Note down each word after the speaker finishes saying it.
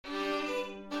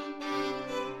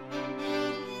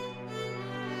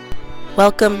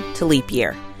Welcome to Leap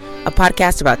Year, a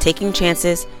podcast about taking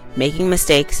chances, making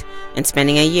mistakes, and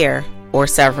spending a year, or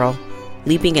several,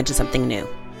 leaping into something new.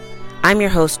 I'm your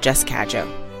host, Jess Cadjo.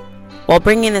 While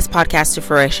bringing this podcast to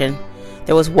fruition,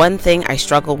 there was one thing I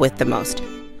struggled with the most: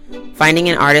 finding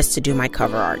an artist to do my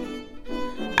cover art.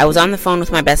 I was on the phone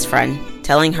with my best friend,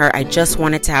 telling her I just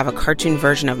wanted to have a cartoon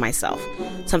version of myself,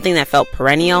 something that felt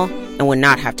perennial and would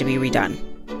not have to be redone.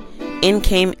 In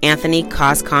came Anthony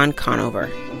Coscon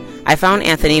Conover. I found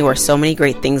Anthony where so many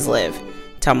great things live,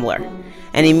 Tumblr,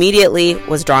 and immediately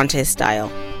was drawn to his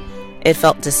style. It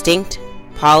felt distinct,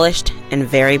 polished, and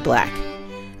very black.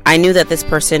 I knew that this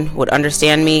person would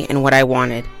understand me and what I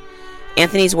wanted.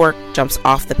 Anthony's work jumps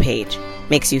off the page,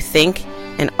 makes you think,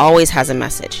 and always has a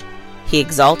message. He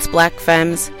exalts black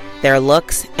femmes, their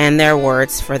looks, and their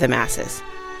words for the masses.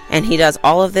 And he does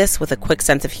all of this with a quick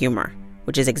sense of humor,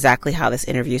 which is exactly how this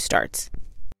interview starts.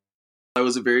 I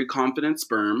was a very confident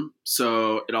sperm,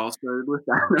 so it all started with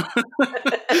that.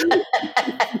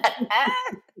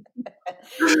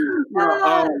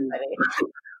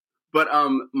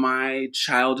 My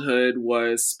childhood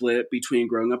was split between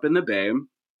growing up in the Bay.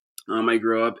 I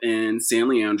grew up in San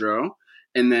Leandro,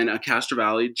 and then Castro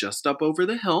Valley, just up over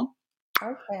the hill.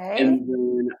 Okay. And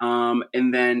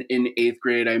then in 8th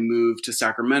grade, I moved to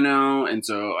Sacramento, and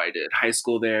so I did high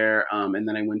school there. And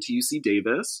then I went to UC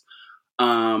Davis.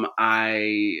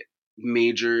 I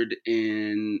majored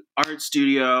in art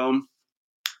studio.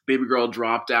 Baby girl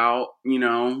dropped out,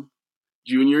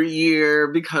 junior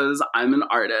year because I'm an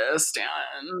artist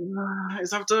and I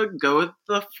just have to go with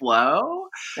the flow.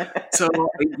 So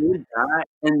I did that.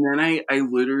 And then I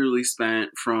literally spent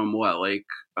from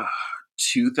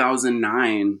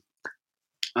 2009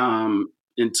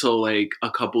 until like a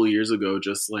couple years ago,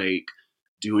 just like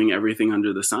doing everything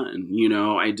under the sun.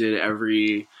 I did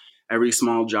every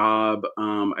small job.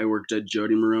 I worked at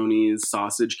Jody Maroney's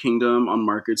Sausage Kingdom on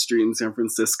Market Street in San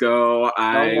Francisco.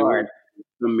 I was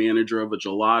the manager of a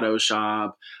gelato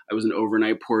shop. I was an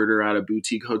overnight porter at a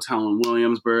boutique hotel in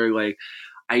Williamsburg. Like,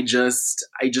 I just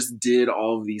did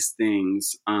all of these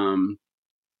things. And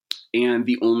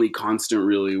the only constant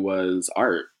really was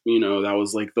art. That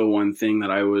was like the one thing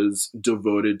that I was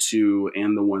devoted to,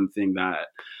 and the one thing that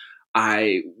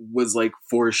I was like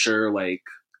for sure like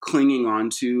clinging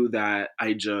on to, that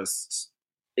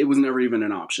it was never even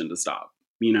an option to stop.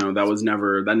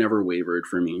 That never wavered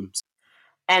for me.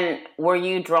 And were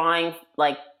you drawing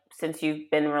like since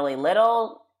you've been really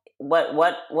little? What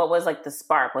was like the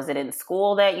spark? Was it in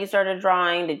school that you started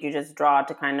drawing? Did you just draw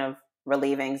to kind of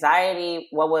relieve anxiety?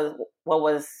 What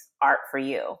was art for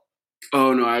you?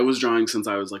 Oh no, I was drawing since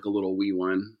I was like a little wee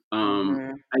one.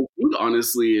 I think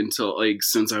honestly until like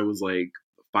since I was like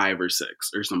 5 or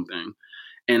 6 or something.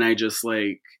 And I just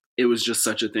like, it was just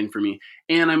such a thing for me.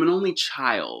 And I'm an only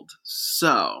child.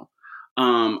 So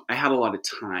I had a lot of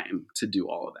time to do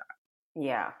all of that.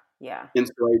 Yeah. And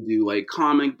so I do like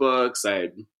comic books.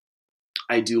 I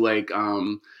do like,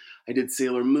 I did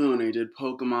Sailor Moon. I did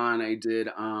Pokemon. I did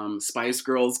Spice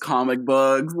Girls comic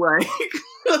books. Like,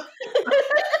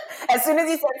 as soon as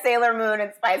you said Sailor Moon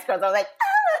and Spice Girls, I was like,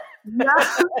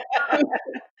 ah!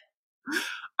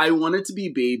 I wanted to be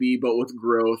Baby, but with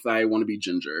growth, I want to be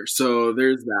Ginger. So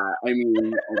there's that. I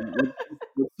mean,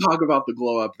 let's talk about the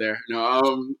glow up there.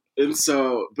 And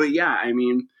so, but yeah, I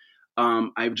mean,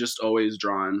 I've just always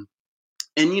drawn,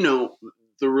 and the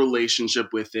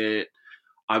relationship with it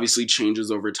obviously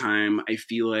changes over time. I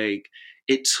feel like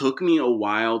it took me a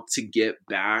while to get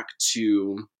back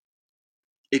to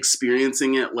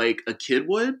experiencing it like a kid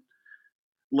would.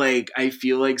 Like, I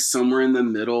feel like somewhere in the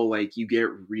middle, like you get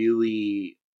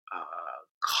really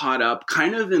caught up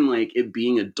kind of in like it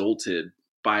being adulted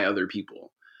by other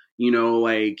people.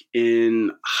 Like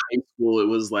in high school, it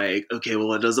was like, okay,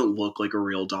 well, it doesn't look like a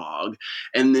real dog.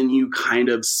 And then you kind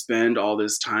of spend all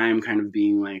this time kind of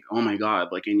being like, oh my God,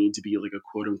 like I need to be like a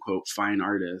quote unquote fine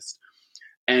artist.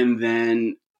 And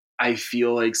then I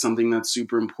feel like something that's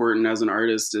super important as an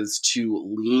artist is to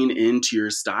lean into your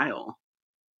style.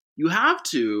 You have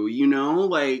to,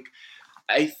 like,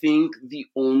 I think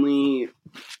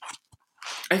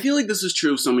I feel like this is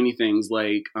true of so many things,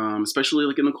 like, especially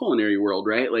like in the culinary world,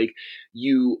 right? Like,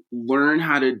 you learn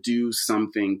how to do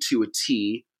something to a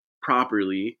T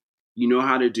properly, you know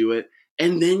how to do it,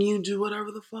 and then you do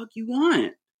whatever the fuck you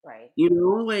want. right.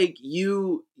 Like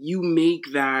you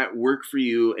make that work for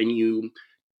you, and you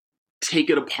take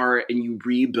it apart and you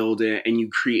rebuild it and you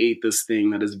create this thing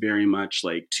that is very much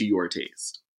like to your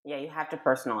taste. Yeah, you have to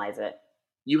personalize it.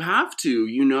 You have to,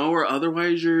 or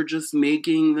otherwise you're just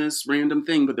making this random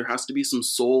thing, but there has to be some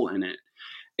soul in it.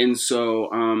 And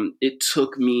so it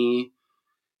took me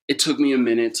it took me a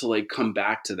minute to like come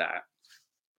back to that.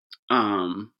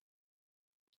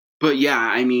 But yeah,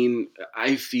 I mean,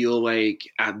 I feel like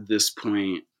at this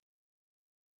point,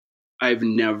 I've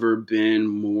never been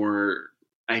more,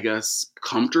 I guess,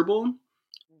 comfortable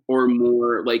or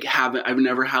more like I've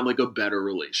never had like a better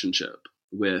relationship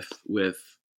with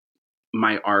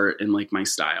my art and like my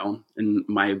style and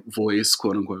my voice,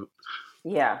 quote unquote.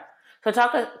 Yeah. So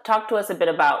talk to us a bit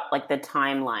about like the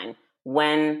timeline.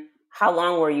 How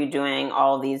long were you doing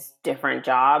all these different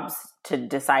jobs to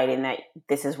deciding that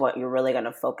this is what you're really going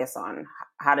to focus on?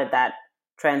 How did that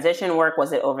transition work?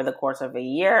 Was it over the course of a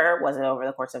year? Was it over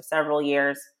the course of several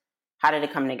years? How did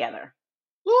it come together?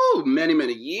 Ooh, many,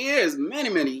 many years, many,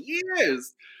 many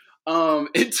years.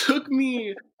 It took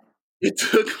me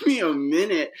a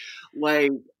minute.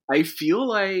 Like, I feel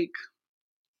like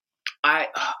I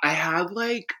had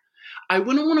like, I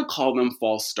wouldn't want to call them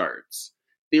false starts.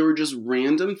 They were just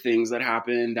random things that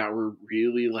happened that were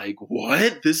really like,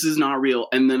 what? This is not real.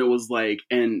 And then it was like,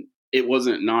 and it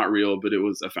wasn't not real, but it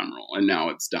was ephemeral. And now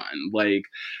it's done. Like,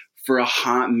 for a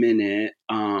hot minute,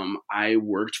 I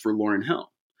worked for Lauryn Hill.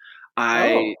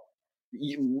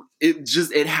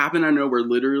 It happened out of nowhere.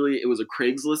 Literally, it was a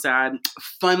Craigslist ad.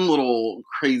 Fun little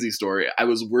crazy story. I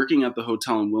was working at the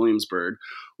hotel in Williamsburg.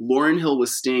 Lauryn Hill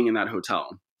was staying in that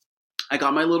hotel. I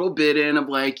got my little bit in of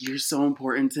like, you're so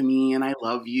important to me and I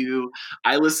love you.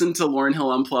 I listened to Lauryn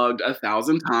Hill Unplugged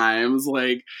 1,000 times.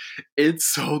 Like, it's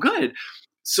so good.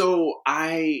 So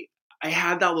I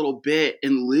had that little bit,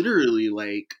 and literally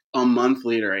like a month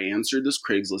later, I answered this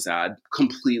Craigslist ad,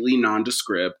 completely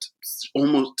nondescript,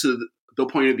 almost to the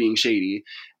point of being shady.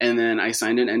 And then I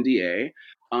signed an NDA.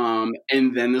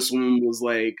 And then this woman was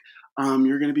like,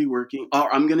 you're going to be working,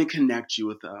 or I'm going to connect you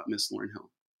with Miss Lauryn Hill.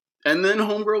 And then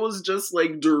homegirl was just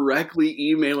like directly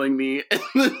emailing me, and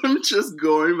then I'm just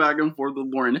going back and forth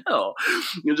with Lauryn Hill.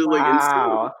 Just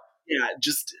wow. like, yeah,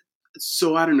 just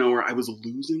so out of nowhere, I was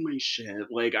losing my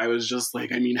shit. Like, I was just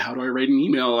like, I mean, how do I write an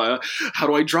email? How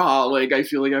do I draw? Like, I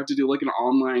feel like I have to do like an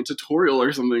online tutorial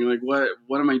or something. Like,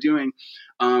 what am I doing?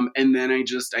 And then I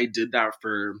did that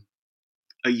for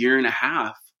a year and a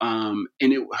half. And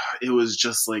it was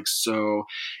just like, so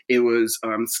it was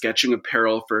sketching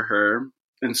apparel for her.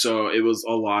 And so it was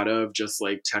a lot of just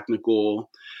like technical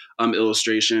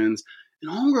illustrations.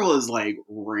 And homegirl is like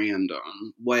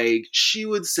random. Like, she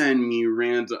would send me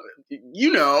random,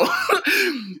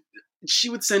 she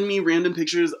would send me random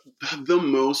pictures. The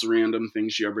most random thing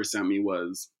she ever sent me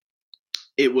was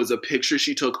a picture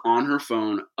she took on her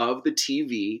phone of the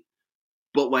TV,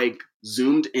 but like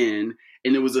zoomed in,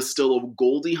 and it was a still of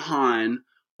Goldie Hawn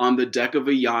on the deck of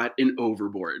a yacht in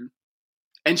Overboard.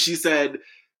 And she said,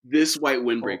 "This white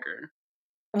windbreaker."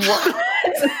 What?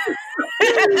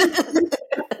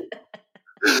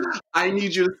 I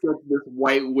need you to sketch this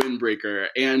white windbreaker.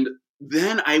 And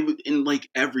then I would, in like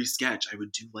every sketch, I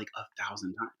would do like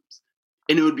 1,000 times.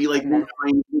 And it would be like, no,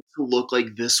 I need it to look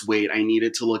like this weight. I need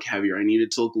it to look heavier. I need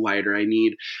it to look lighter. I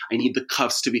need the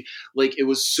cuffs to be like, it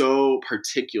was so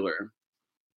particular.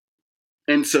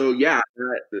 And so, yeah,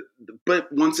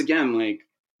 but once again, like,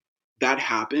 that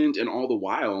happened. And all the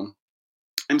while,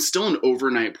 I'm still an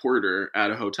overnight porter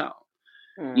at a hotel.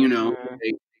 Mm-hmm.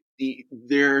 Like,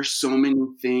 there are so many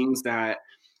things that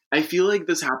I feel like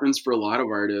this happens for a lot of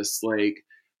artists. Like,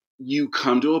 you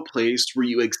come to a place where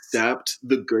you accept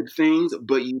the good things,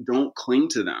 but you don't cling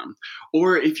to them.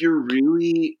 Or if you're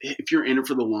in it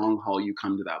for the long haul, you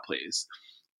come to that place.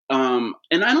 And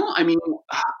I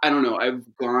don't know.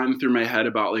 I've gone through my head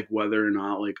about like whether or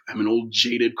not like I'm an old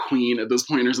jaded queen at this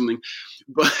point or something.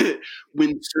 But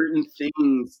when certain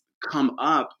things come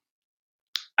up,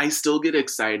 I still get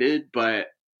excited, but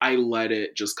I let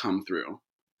it just come through.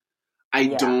 I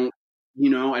don't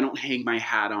hang my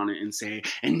hat on it and say,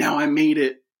 and now I made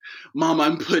it. Mom,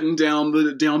 I'm putting down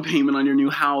the down payment on your new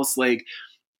house. Like,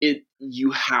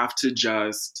 you have to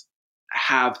just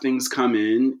have things come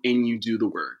in and you do the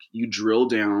work. You drill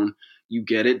down, you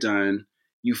get it done,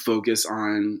 you focus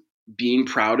on being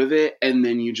proud of it, and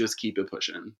then you just keep it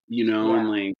pushing, and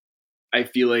like, I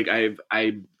feel like I've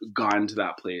gotten to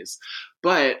that place.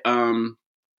 But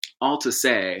all to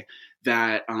say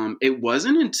that it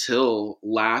wasn't until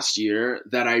last year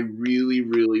that I really,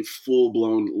 really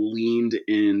full-blown leaned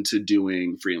into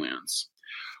doing freelance,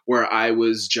 where I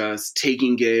was just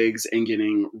taking gigs and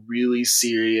getting really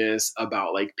serious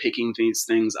about like picking these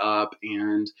things up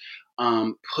and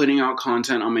putting out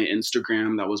content on my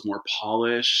Instagram that was more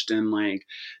polished, and like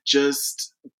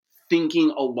just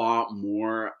thinking a lot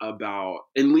more about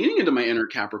and leaning into my inner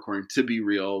Capricorn, to be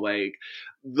real, like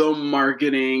the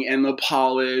marketing and the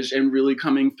polish and really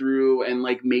coming through and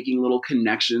like making little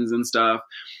connections and stuff.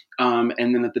 And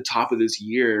then at the top of this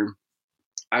year,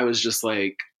 I was just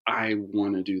like, I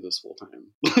want to do this full time.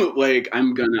 Like,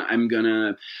 I'm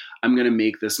gonna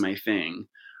make this my thing.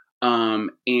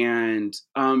 And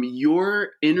your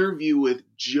interview with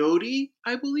Jody,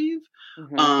 I believe,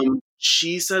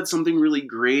 she said something really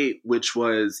great, which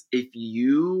was if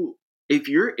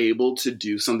you're able to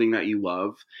do something that you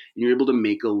love and you're able to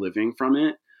make a living from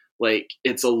it, like,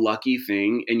 it's a lucky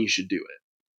thing and you should do it.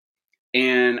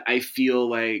 And I feel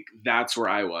like that's where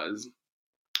I was.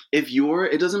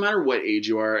 It doesn't matter what age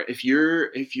you are, if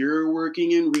you're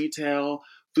working in retail,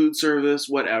 food service,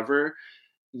 whatever,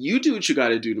 you do what you got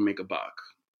to do to make a buck.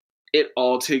 It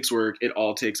all takes work. It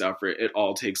all takes effort. It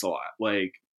all takes a lot.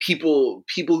 Like, people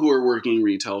who are working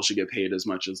retail should get paid as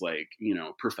much as, like,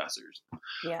 professors.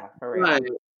 Yeah, for real. But,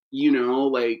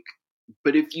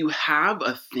 but if you have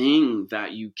a thing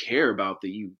that you care about that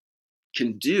you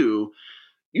can do,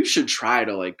 you should try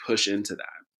to, like, push into that.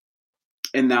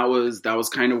 And that was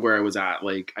kind of where I was at.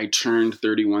 Like, I turned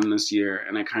 31 this year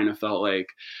and I kind of felt like,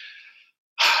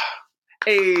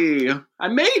 hey, I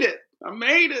made it.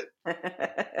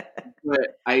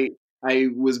 But I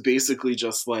was basically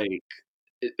just like,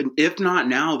 if not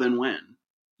now, then when?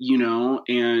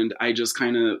 And I just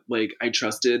kind of, like, I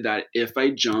trusted that if I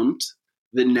jumped,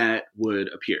 the net would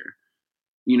appear,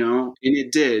 and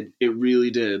it did. It really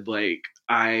did. Like,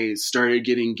 I started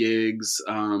getting gigs,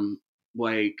 and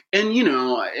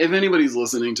if anybody's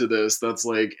listening to this that's,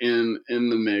 like, in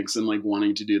the mix and, like,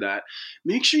 wanting to do that,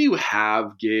 make sure you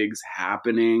have gigs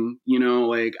happening.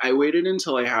 Like, I waited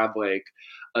until I had, like,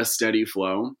 a steady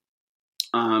flow.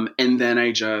 And then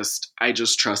I just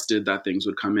trusted that things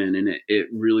would come in, and it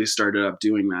really started up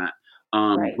doing that.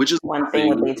 Right. Which is one thing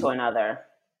would lead to another.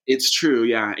 It's true.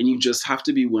 Yeah. And you just have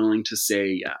to be willing to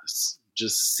say yes.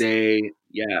 Just say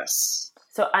yes.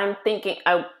 So I'm thinking,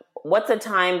 what's a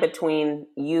time between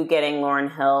you getting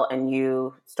Lauryn Hill and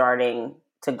you starting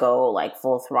to go, like,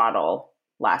 full throttle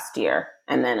last year?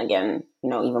 And then again,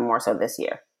 even more so this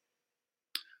year.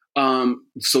 So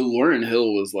Lauryn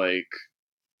Hill was like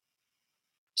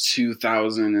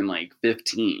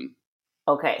 2015.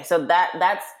 Okay. So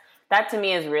that to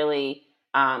me is really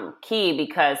key,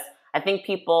 because I think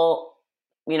people,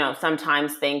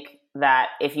 sometimes think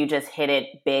that if you just hit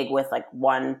it big with, like,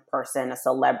 one person, a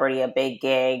celebrity, a big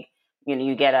gig,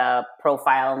 you get a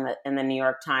profile in the New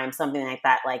York Times, something like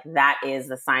that, like, that is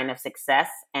the sign of success.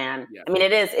 And yeah. I mean,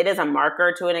 it is a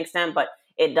marker to an extent, but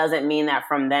it doesn't mean that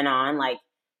from then on, like,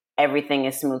 everything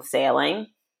is smooth sailing.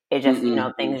 It just,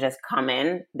 things just come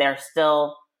in. There's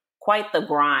still quite the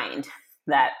grind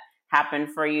that happened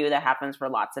for you, that happens for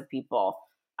lots of people.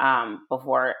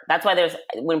 Before, that's why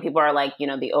when people are like,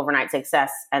 the overnight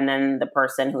success, and then the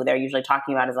person who they're usually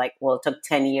talking about is like, well, it took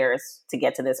 10 years to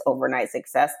get to this overnight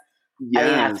success. Yes. I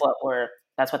think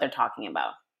that's what they're talking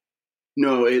about.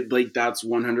 No, that's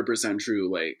 100%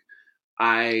 true. Like,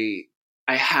 I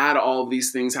had all of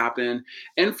these things happen,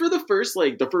 and for the first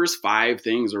 5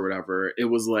 things or whatever, it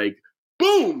was like,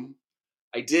 boom,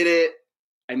 I did it.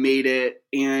 I made it.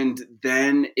 And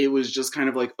then it was just kind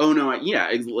of like, oh no,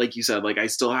 like you said, like, I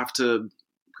still have to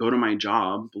go to my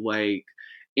job. Like,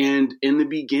 and in the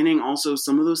beginning also,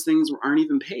 some of those things aren't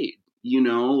even paid,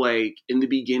 like, in the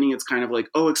beginning, it's kind of like,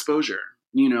 oh, exposure,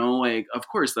 like, of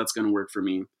course that's going to work for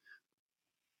me.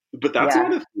 But that's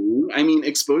not a thing. I mean,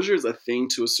 exposure is a thing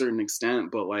to a certain extent,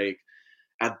 but, like,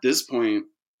 at this point,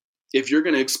 if you're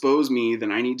going to expose me,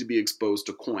 then I need to be exposed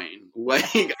to coin.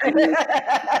 Like,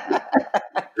 I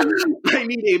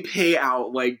need a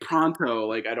payout, like, pronto.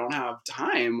 Like, I don't have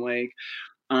time. Like,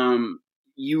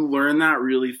 you learn that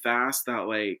really fast, that,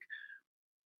 like,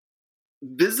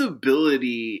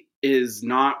 visibility is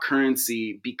not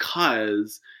currency,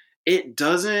 because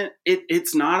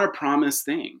it's not a promised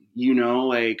thing.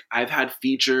 Like, I've had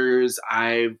features,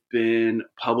 I've been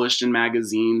published in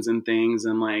magazines and things,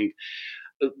 and, like,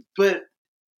 but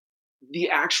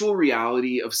the actual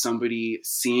reality of somebody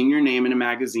seeing your name in a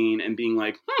magazine and being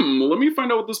like, well, let me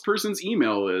find out what this person's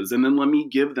email is, and then let me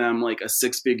give them, like, a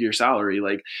 6-figure salary.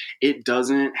 Like, it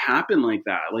doesn't happen like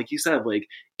that. Like you said, like,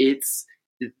 it's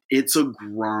a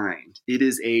grind. It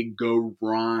is a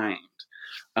grind.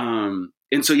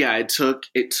 And so, yeah, it took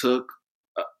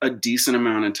a decent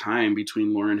amount of time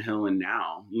between Lauryn Hill and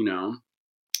now,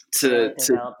 to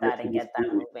develop that and get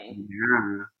that moving.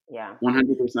 Yeah.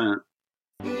 100%.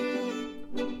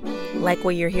 Like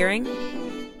what you're hearing?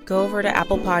 Go over to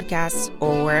Apple Podcasts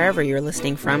or wherever you're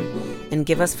listening from and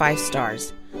give us 5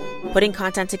 stars. Putting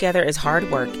content together is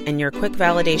hard work, and your quick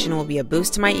validation will be a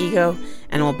boost to my ego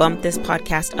and will bump this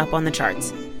podcast up on the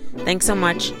charts. Thanks so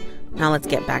much. Now let's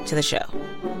get back to the show.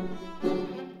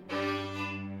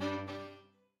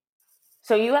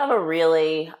 So you have a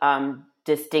really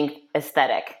distinct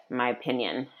aesthetic, in my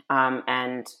opinion.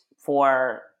 And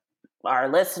for our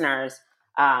listeners,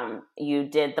 you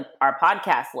did our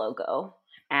podcast logo.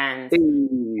 And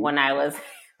when I was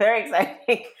very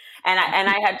exciting, and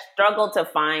I had struggled to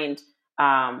find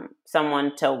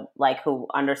someone to who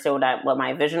understood what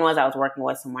my vision was. I was working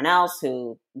with someone else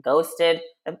who ghosted,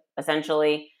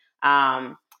 essentially.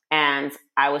 And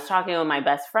I was talking with my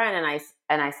best friend,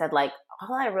 and I said,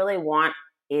 all I really want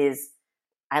is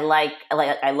I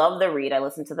love The Read. I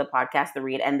listen to the podcast The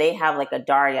Read, and they have a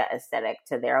Daria aesthetic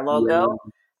to their logo.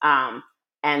 Yeah.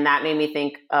 And that made me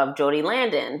think of Jodi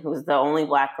Landon, who's the only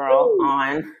Black girl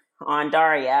on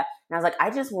Daria. And I was like,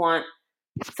 I just want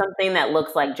something that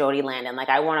looks like Jodi Landon.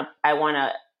 I want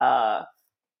a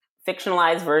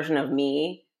fictionalized version of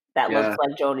me that looks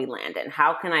like Jodi Landon.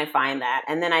 How can I find that?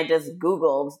 And then I just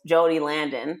Googled Jodi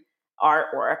Landon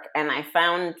artwork, and I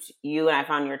found you, and I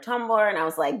found your Tumblr, and I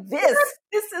was like, this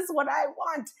is what I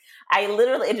want. I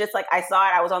literally, I saw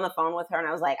it, I was on the phone with her, and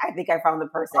I was like, I think I found the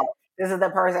person. This is the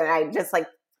person. And I just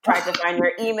tried to find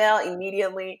your email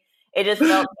immediately. It just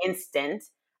felt instant.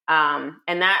 And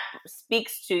that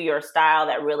speaks to your style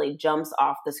that really jumps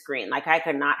off the screen. I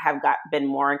could not have been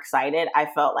more excited. I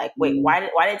felt wait, why did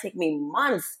it take me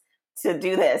months to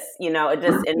do this? It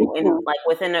just,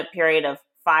 within a period of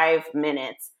 5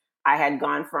 minutes, I had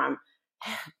gone from,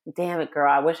 damn it,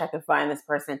 girl, I wish I could find this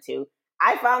person, to,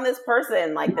 I found this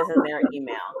person, this is their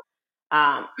email.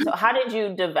 So how did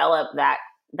you develop that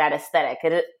aesthetic?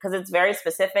 Because it's very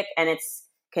specific, and it's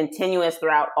continuous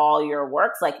throughout all your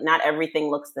works. Not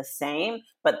everything looks the same,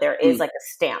 but there is a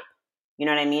stamp. You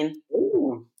know what I mean?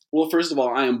 Ooh. Well, first of all,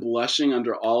 I am blushing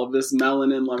under all of this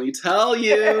melanin, let me tell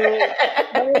you.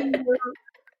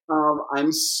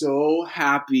 I'm so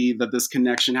happy that this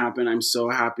connection happened. I'm so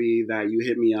happy that you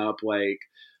hit me up.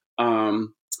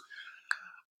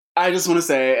 I just want to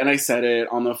say, and I said it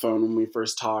on the phone when we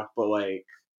first talked, but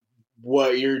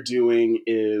what you're doing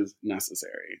is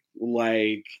necessary.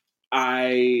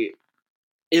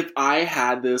 If I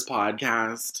had this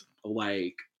podcast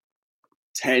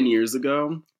 10 years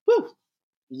ago, whew,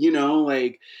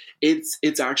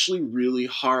 it's actually really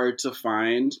hard to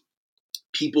find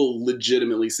people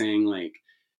legitimately saying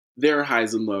there are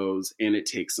highs and lows, and it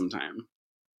takes some time.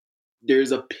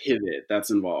 There's a pivot that's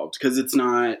involved, because it's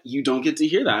not, you don't get to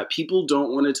hear that. People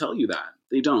don't want to tell you that.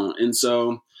 They don't. And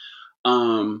so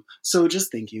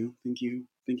just thank you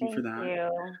for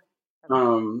that.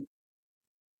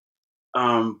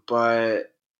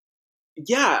 But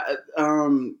yeah,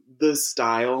 the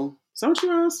style. Is that what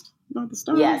you asked about the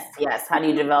style? Yes. How do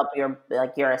you develop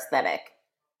your aesthetic?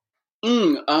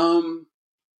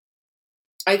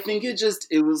 I think it was just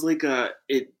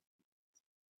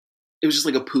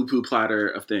a poo-poo platter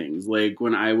of things.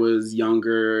 When I was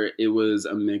younger, it was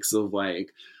a mix of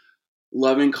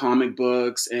loving comic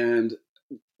books, and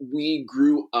we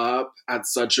grew up at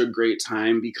such a great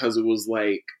time because it was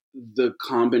the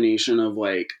combination of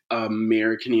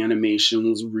American animation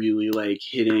was really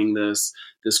hitting this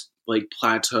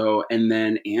plateau, and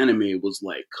then anime was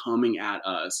coming at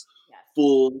us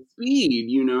full speed,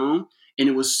 and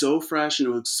it was so fresh, and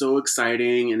it was so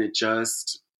exciting, and it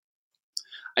just,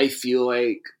 I feel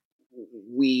and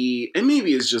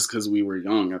maybe it's just because we were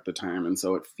young at the time, and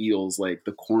so it feels like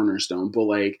the cornerstone, but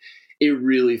it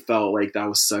really felt like that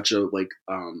was such a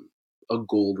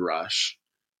gold rush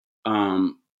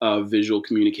of visual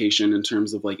communication in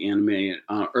terms of anime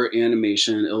or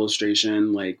animation,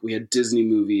 illustration. We had Disney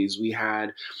movies, we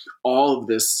had all of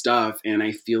this stuff, and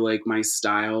I feel my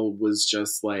style was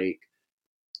just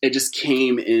it just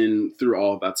came in through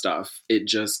all of that stuff.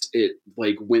 It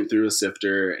went through a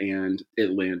sifter, and it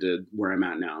landed where I'm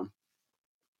at now.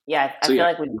 Yeah, I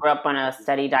feel we grew up on a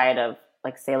steady diet of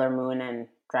Sailor Moon and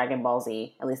Dragon Ball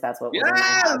Z. At least that's what was in my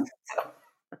house.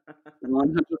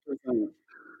 100%.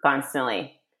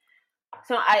 Constantly.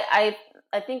 So I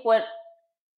think what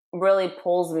really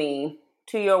pulls me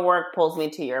to your work, pulls me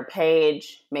to your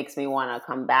page, makes me want to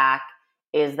come back,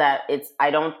 is that I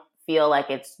don't feel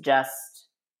like it's just,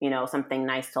 something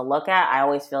nice to look at. I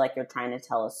always feel like you're trying to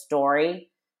tell a story.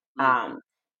 And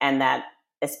that,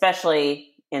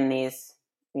 especially in these,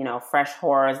 fresh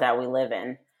horrors that we live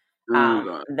in,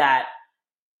 that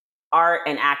art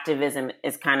and activism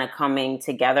is kind of coming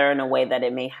together in a way that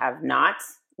it may have not,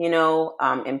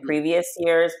 in previous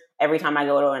years. Every time I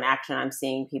go to an action, I'm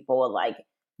seeing people with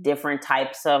different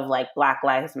types of Black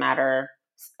Lives Matter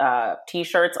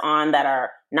t-shirts on, that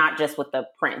are not just with the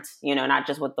print, not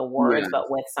just with the words, but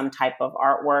with some type of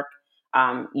artwork.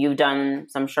 You've done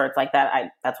some shirts like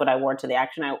that. That's what I wore to the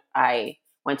action I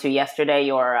went to yesterday,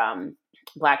 your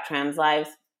Black Trans Lives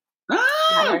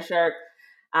designer shirt.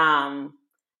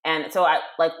 And so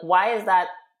why is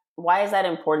that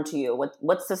important to you?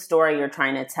 What's the story you're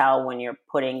trying to tell when you're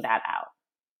putting that out?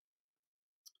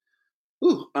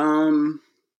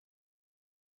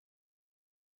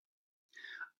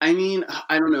 I mean,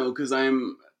 I don't know, because I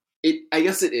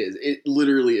guess it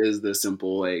literally is this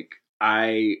simple. Like,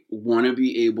 I want to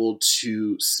be able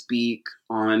to speak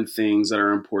on things that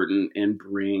are important and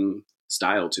bring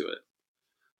style to it.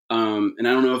 And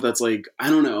I don't know if that's like, I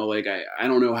don't know, like, I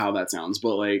don't know how that sounds,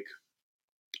 but like,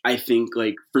 I think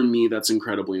like for me, that's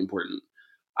incredibly important.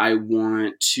 I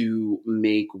want to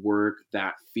make work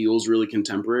that feels really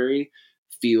contemporary,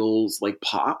 feels like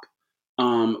pop,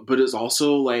 but is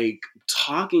also like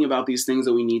talking about these things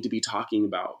that we need to be talking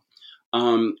about.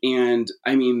 And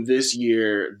I mean, this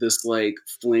year, this like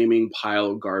flaming pile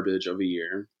of garbage of a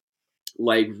year,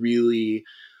 like really,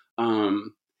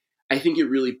 I think it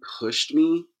really pushed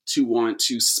me to want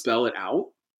to spell it out.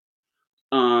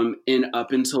 And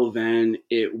up until then,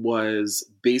 it was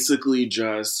basically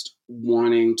just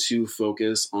wanting to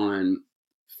focus on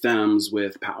femmes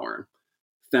with power,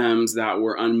 femmes that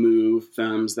were unmoved,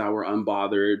 femmes that were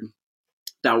unbothered,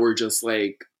 that were just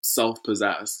like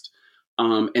self-possessed.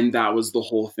 And that was the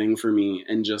whole thing for me.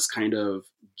 And just kind of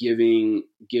giving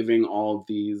all of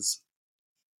these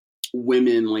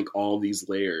women like all these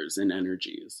layers and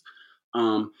energies.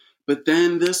 But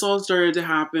then this all started to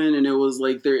happen, and it was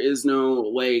like, there is no,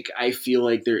 like, I feel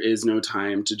like there is no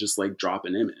time to just like drop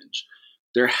an image.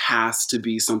 There has to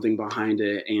be something behind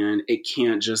it, and it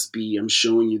can't just be, I'm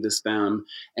showing you this femme,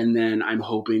 and then I'm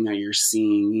hoping that you're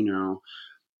seeing,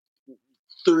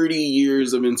 30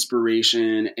 years of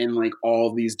inspiration and like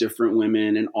all these different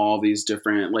women and all these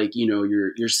different, like,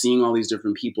 you're seeing all these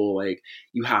different people. Like,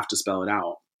 you have to spell it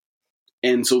out.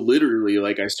 And so literally,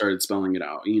 like, I started spelling it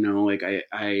out, like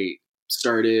I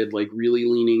started like really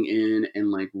leaning in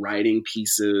and like writing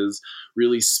pieces,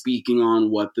 really speaking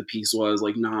on what the piece was,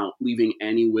 like not leaving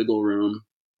any wiggle room,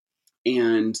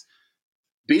 and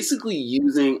basically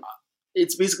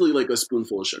it's basically like a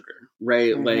spoonful of sugar,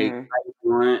 right? Mm-hmm.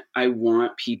 Like, I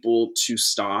want people to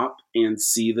stop and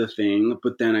see the thing,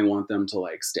 but then I want them to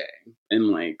like stay and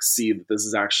like see that this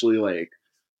is actually like,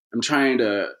 I'm trying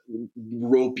to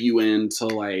rope you into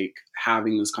like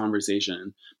having this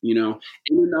conversation, in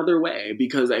another way,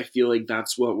 because I feel like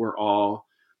that's what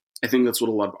I think that's what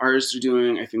a lot of artists are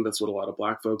doing. I think that's what a lot of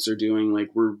Black folks are doing. Like,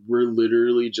 we're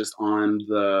literally just on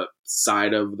the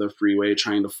side of the freeway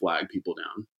trying to flag people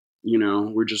down.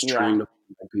 We're just trying to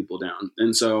flag people down.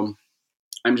 And so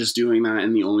I'm just doing that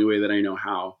in the only way that I know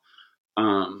how.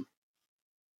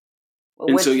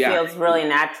 Which feels really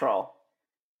natural.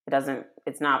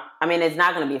 It's not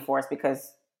going to be forced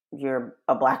because you're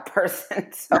a Black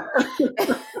person. So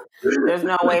there's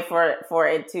no way for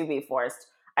it to be forced.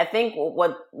 I think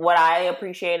what I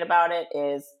appreciate about it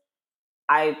is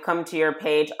I come to your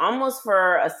page almost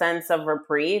for a sense of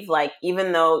reprieve. Like,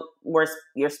 even though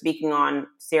you're speaking on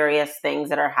serious things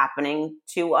that are happening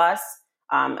to us,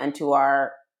 and to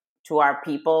our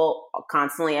people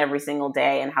constantly every single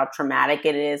day, and how traumatic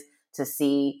it is to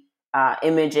see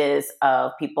images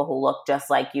of people who look just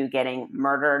like you getting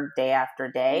murdered day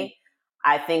after day.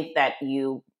 I think that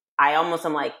I almost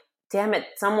am like, damn it,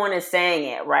 someone is saying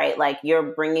it, right? Like,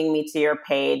 you're bringing me to your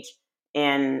page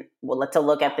and to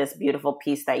look at this beautiful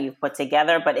piece that you've put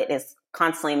together, but it is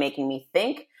constantly making me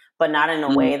think, but not in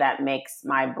a way that makes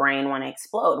my brain want to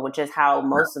explode, which is how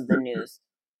most of the news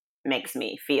makes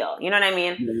me feel. You know what I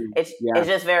mean? It's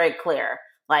just very clear.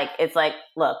 Like, it's like,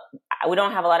 look, we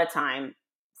don't have a lot of time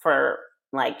for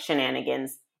like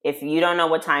shenanigans. If you don't know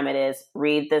what time it is,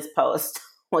 read this post,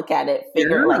 look at it,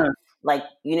 figure like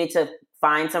you need to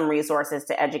find some resources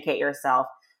to educate yourself.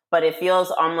 But it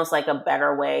feels almost like a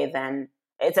better way than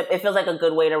it feels like a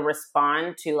good way to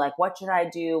respond to like, what should I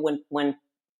do when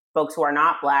folks who are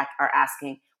not Black are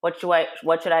asking, what should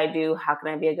I do? How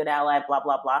can I be a good ally? Blah,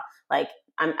 blah, blah. Like,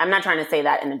 I'm not trying to say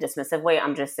that in a dismissive way.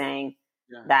 I'm just saying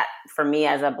that for me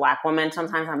as a Black woman,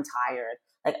 sometimes I'm tired.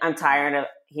 Like, I'm tired of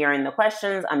hearing the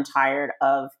questions. I'm tired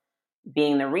of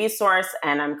being the resource.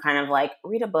 And I'm kind of like,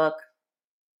 read a book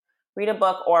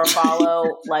or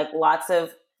follow like lots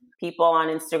of people on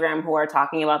Instagram who are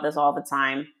talking about this all the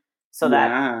time, so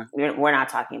that we're not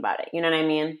talking about it. You know what I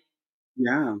mean?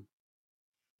 Yeah.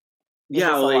 It's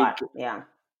just a lot.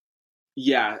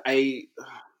 Yeah.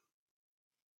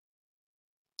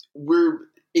 We're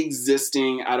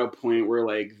existing at a point where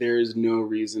like there's no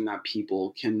reason that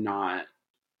people cannot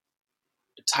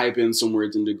type in some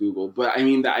words into Google. But I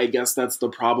mean, I guess that's the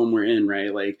problem we're in,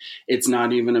 right? Like, it's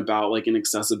not even about like an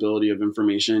accessibility of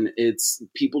information. It's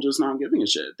people just not giving a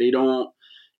shit. They don't,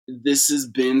 this has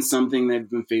been something that I've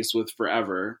been faced with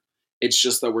forever. It's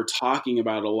just that we're talking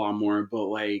about it a lot more, but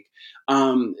like,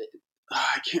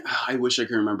 I wish I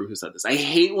could remember who said this. I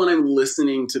hate when I'm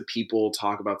listening to people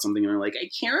talk about something and they're like, I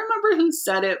can't remember who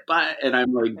said it, but, and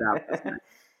I'm like, that was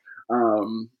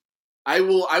nice. I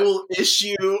will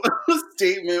issue a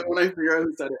statement when I figure out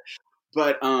who said it.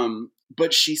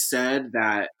 But she said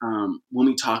that when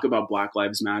we talk about Black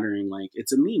Lives Mattering, like,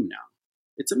 it's a meme now.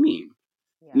 It's a meme.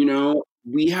 Yeah. You know,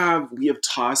 we have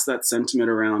tossed that sentiment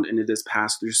around, and it has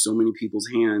passed through so many people's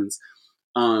hands.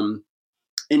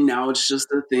 And now it's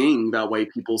just a thing that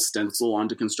white people stencil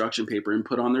onto construction paper and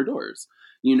put on their doors,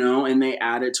 you know, and they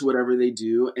add it to whatever they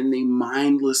do, and they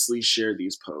mindlessly share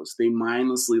these posts. They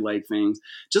mindlessly like things,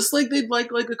 just like they'd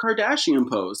like a Kardashian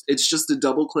post. It's just a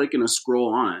double click and a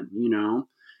scroll on, you know?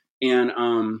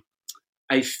 And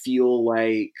I feel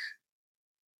like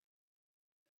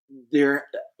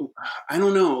I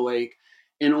don't know, like,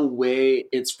 in a way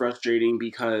it's frustrating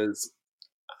because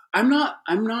I'm not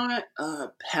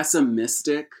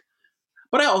pessimistic,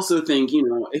 but I also think, you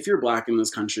know, if you're Black in this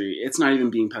country, it's not even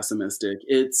being pessimistic.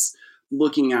 It's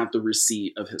looking at the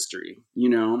receipt of history, you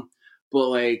know? But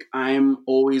like, I'm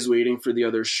always waiting for the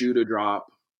other shoe to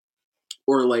drop,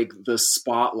 or like the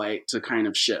spotlight to kind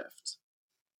of shift.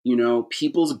 You know,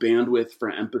 people's bandwidth for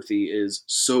empathy is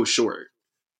so short.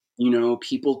 You know,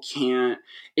 people can't,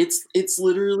 it's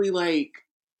literally like,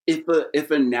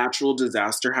 if a natural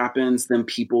disaster happens, then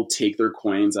people take their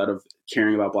coins out of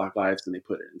caring about Black lives and they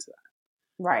put it into that.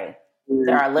 Right.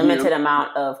 There are limited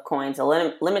amount of coins, a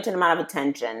limited amount of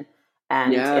attention.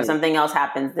 And if something else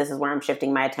happens, this is where I'm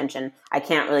shifting my attention. I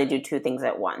can't really do two things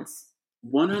at once.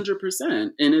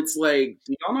 100%. And it's like,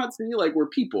 do y'all not see, like, we're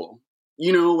people?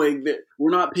 You know, like,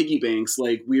 we're not piggy banks.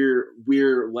 Like, we're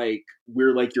like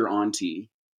your auntie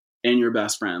and your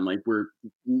best friend. Like, we're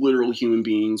literal human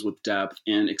beings with depth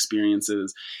and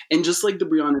experiences. And just like the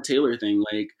Breonna Taylor thing,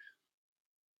 like,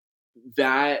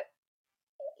 that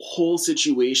whole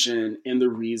situation, and the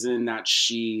reason that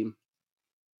she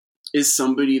is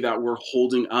somebody that we're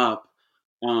holding up,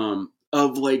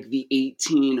 of like the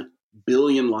 18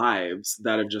 billion lives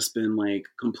that have just been like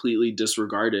completely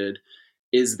disregarded,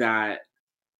 is that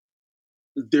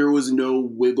there was no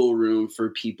wiggle room for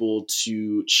people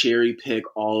to cherry pick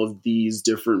all of these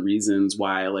different reasons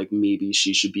why, like, maybe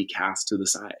she should be cast to the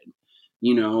side.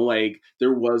 You know, like,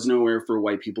 there was nowhere for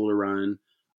white people to run.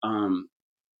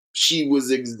 She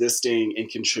was existing and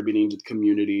contributing to the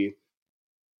community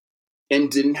and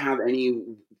didn't have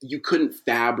you couldn't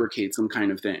fabricate some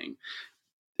kind of thing.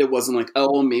 It wasn't like,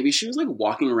 oh, maybe she was like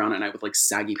walking around at night with like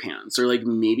saggy pants, or like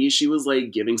maybe she was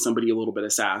like giving somebody a little bit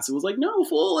of sass. It was like, no,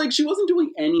 fool, like she wasn't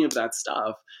doing any of that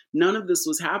stuff. None of this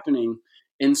was happening.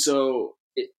 And so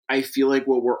I feel like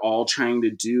what we're all trying to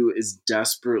do is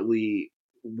desperately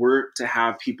work to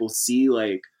have people see,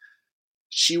 like,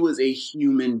 she was a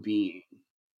human being.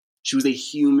 She was a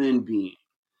human being.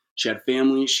 She had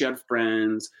family, she had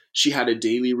friends, she had a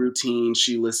daily routine,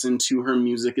 she listened to her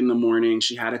music in the morning,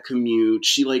 she had a commute,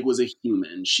 she like was a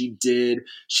human. She did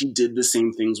the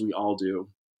same things we all do,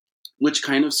 which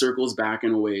kind of circles back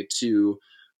in a way to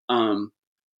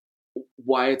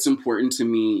why it's important to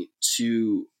me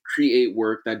to create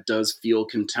work that does feel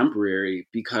contemporary,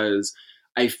 because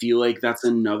I feel like that's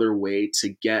another way to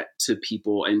get to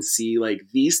people and see, like,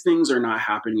 these things are not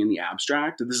happening in the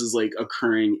abstract. This is like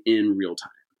occurring in real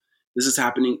time. This is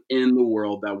happening in the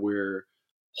world that we're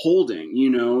holding, you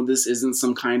know. This isn't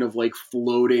some kind of like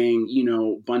floating, you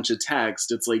know, bunch of text.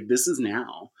 It's like, this is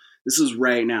now. This is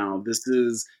right now. This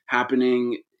is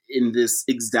happening in this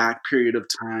exact period of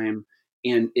time.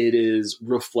 And it is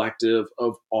reflective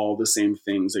of all the same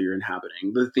things that you're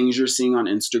inhabiting. The things you're seeing on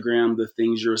Instagram, the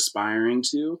things you're aspiring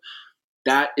to,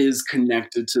 that is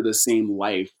connected to the same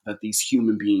life that these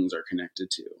human beings are connected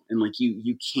to. And like,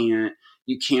 you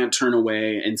can't turn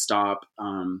away and stop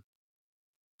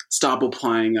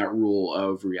applying that rule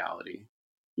of reality,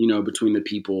 you know, between the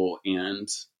people and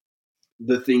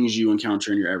the things you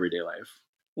encounter in your everyday life.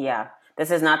 Yeah. This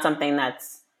is not something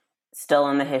that's still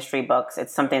in the history books.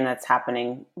 It's something that's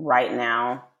happening right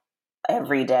now,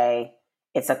 every day.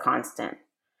 It's a constant.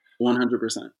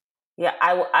 100%. Yeah.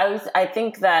 I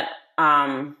think that,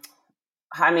 I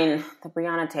mean, the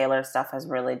Breonna Taylor stuff has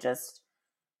really just,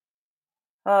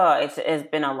 it's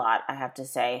been a lot, I have to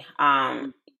say.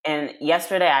 And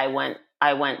yesterday I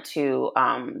went to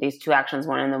these two actions,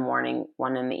 one in the morning,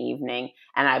 one in the evening,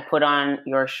 and I put on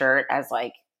your shirt as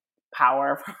like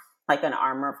power, like an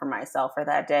armor for myself for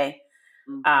that day.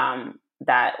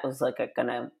 That was like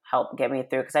gonna help get me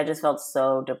through, because I just felt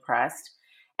so depressed.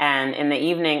 And in the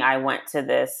evening, I went to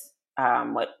this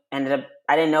what ended up,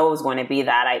 I didn't know it was going to be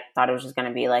that. I thought it was just going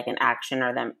to be like an action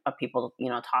or them of people,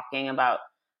 talking about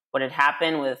what had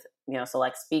happened with,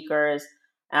 select speakers.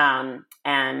 And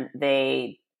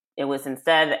it was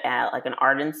instead like an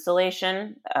art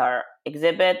installation or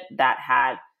exhibit that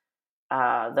had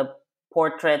the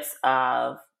portraits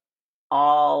of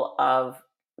all of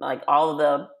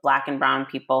the Black and brown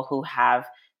people who have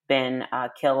been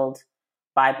killed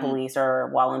by police or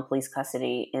while in police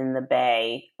custody in the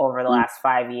Bay over the last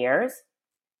 5 years.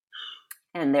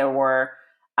 And there were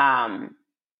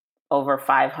over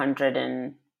 500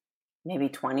 and maybe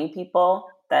 20 people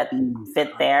that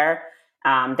fit there.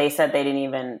 They said they didn't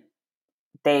even,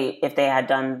 if they had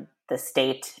done the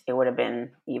state, it would have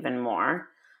been even more.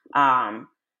 And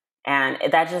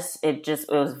it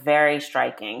was very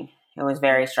striking. It was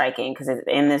very striking because it's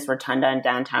in this rotunda in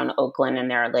downtown Oakland, and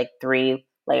there are like 3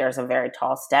 layers of very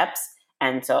tall steps.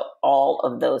 And so all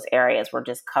of those areas were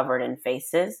just covered in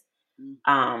faces.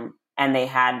 And they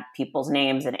had people's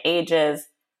names and ages.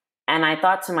 And I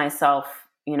thought to myself,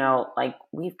 like,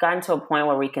 we've gotten to a point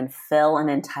where we can fill an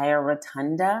entire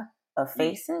rotunda of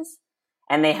faces.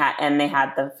 And they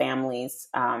had the families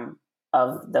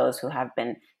of those who have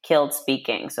been killed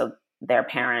speaking. So their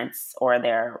parents or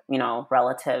their,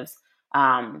 relatives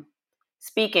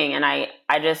speaking. And I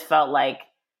just felt like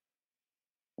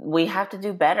we have to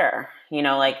do better.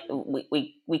 Like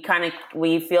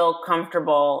we feel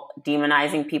comfortable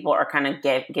demonizing people or kind of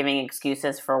giving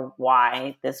excuses for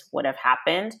why this would have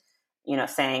happened.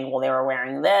 Saying, well, they were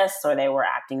wearing this or they were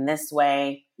acting this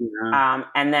way. Yeah.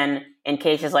 And then in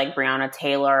cases like Breonna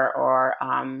Taylor or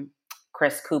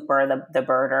Chris Cooper, the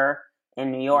birder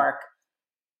in New York,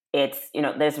 it's,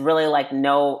 there's really like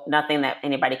nothing that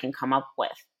anybody can come up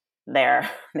with. They're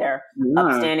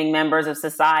upstanding members of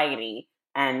society,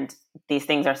 and these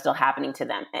things are still happening to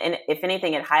them. And if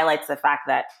anything, it highlights the fact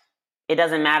that it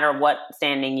doesn't matter what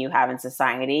standing you have in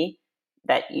society,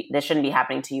 that this shouldn't be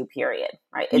happening to you, period.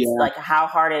 Right? It's like how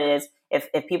hard it is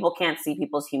if people can't see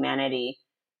people's humanity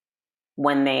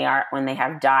when they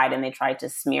have died and they try to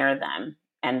smear them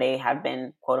and they have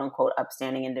been quote unquote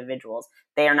upstanding individuals,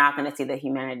 they are not going to see the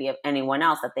humanity of anyone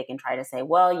else that they can try to say,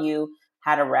 well, you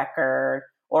had a record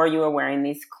or you were wearing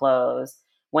these clothes,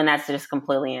 when that's just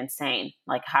completely insane.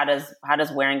 Like how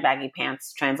does wearing baggy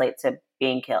pants translate to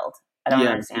being killed? I don't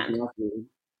understand. Exactly.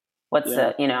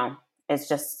 It's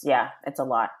just, it's a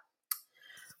lot.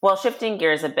 Well, shifting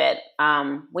gears a bit,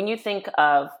 when you think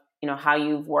of, how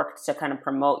you've worked to kind of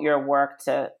promote your work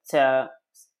to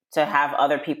have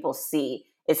other people see,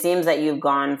 it seems that you've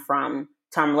gone from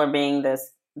Tumblr being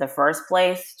the first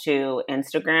place to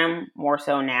Instagram more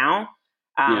so now.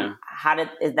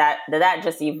 Did that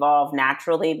just evolve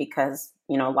naturally because,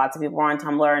 lots of people were on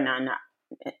Tumblr and not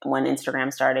when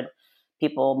Instagram started,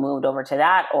 people moved over to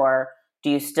that? Or do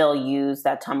you still use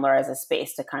that Tumblr as a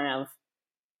space to kind of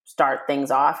start things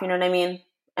off? You know what I mean?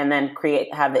 And then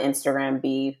have the Instagram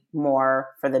be more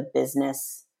for the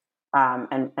business,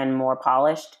 and more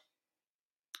polished?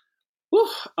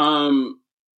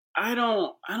 I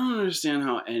don't understand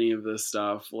how any of this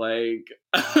stuff, like,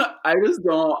 I just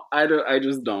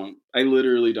don't. I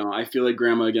literally don't. I feel like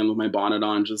grandma again with my bonnet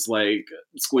on, just like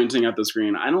squinting at the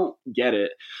screen. I don't get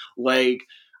it. Like,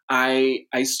 I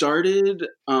started,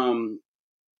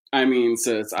 I mean,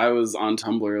 sis, I was on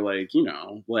Tumblr, like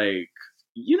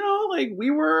we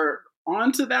were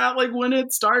onto that, like when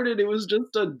it started, it was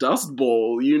just a dust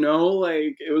bowl,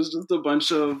 like it was just a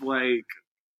bunch of I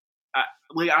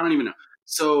don't even know.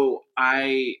 So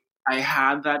I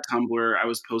had that Tumblr. I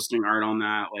was posting art on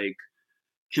that like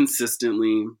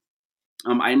consistently.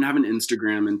 I didn't have an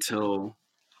Instagram until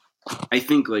I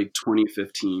think like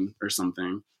 2015 or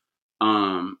something.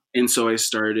 And so I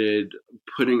started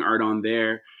putting art on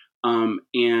there.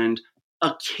 And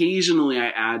occasionally I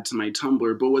add to my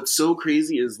Tumblr, but what's so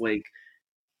crazy is like,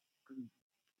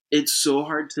 it's so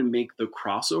hard to make the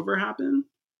crossover happen.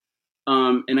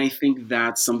 And I think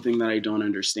that's something that I don't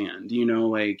understand,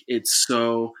 like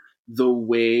the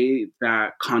way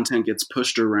that content gets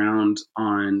pushed around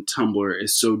on Tumblr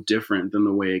is so different than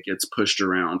the way it gets pushed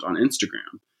around on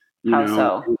Instagram. How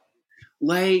so?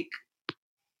 Like,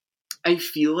 I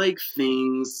feel like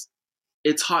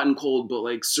it's hot and cold, but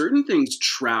like certain things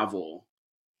travel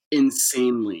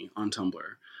insanely on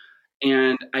Tumblr.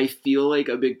 And I feel like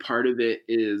a big part of it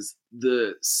is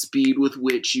the speed with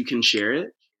which you can share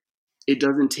it. It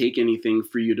doesn't take anything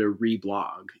for you to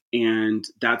reblog. And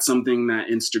that's something that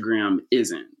Instagram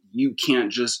isn't. You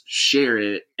can't just share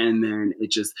it and then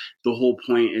the whole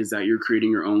point is that you're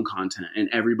creating your own content and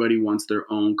everybody wants their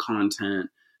own content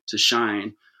to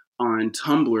shine. On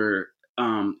Tumblr,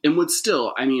 and would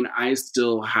still, I mean, I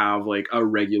still have like a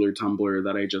regular Tumblr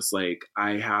that I just like,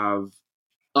 I have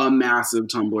a massive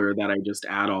Tumblr that I just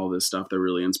add all this stuff that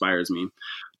really inspires me.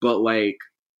 But like,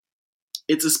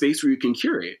 it's a space where you can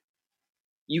curate.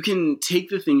 You can take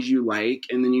the things you like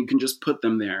and then you can just put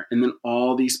them there. And then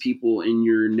all these people in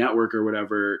your network or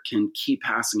whatever can keep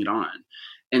passing it on.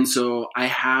 And so I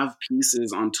have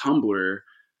pieces on Tumblr,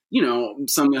 you know,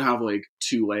 some that have like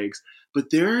 2 likes, but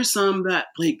there are some that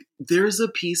like, there's a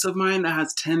piece of mine that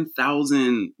has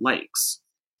 10,000 likes.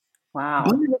 Wow.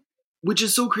 Which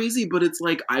is so crazy, but it's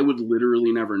like, I would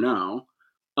literally never know.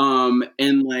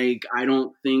 And like, I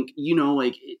don't think, you know,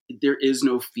 like there is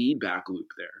no feedback loop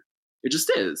there. It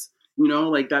just is, you know,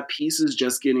 like that piece is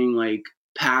just getting like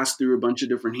passed through a bunch of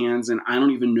different hands. And I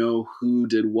don't even know who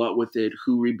did what with it,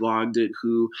 who reblogged it,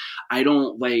 I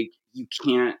don't like, you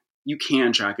can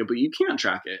track it, but you can't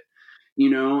track it, you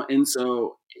know? And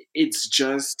so it's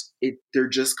just, they're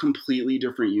just completely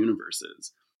different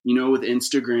universes. You know, with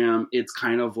Instagram, it's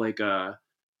kind of like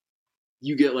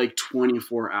you get like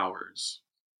 24 hours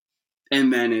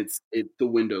and then the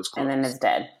window's closed. And then it's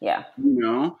dead. Yeah. You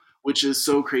know, which is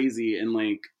so crazy. And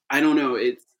like, I don't know,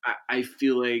 I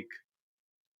feel like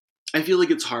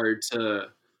it's hard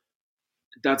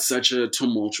that's such a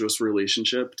tumultuous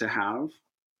relationship to have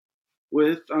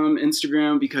with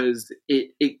Instagram, because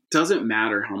it doesn't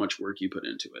matter how much work you put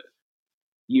into it.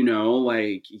 You know,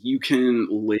 like you can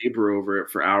labor over it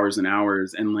for hours and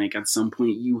hours. And like at some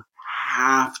point you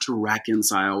have to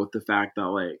reconcile with the fact that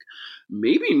like,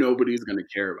 maybe nobody's going to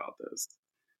care about this.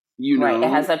 You know? Right. It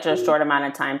has such a short amount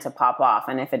of time to pop off.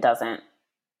 And if it doesn't,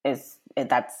 it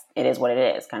is what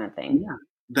it is kind of thing. Yeah,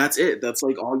 that's it. That's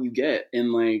like all you get.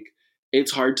 And like,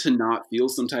 it's hard to not feel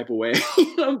some type of way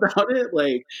about it.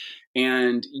 Like,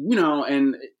 and you know,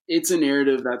 and it's a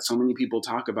narrative that so many people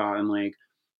talk about. And like,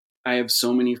 I have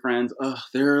so many friends.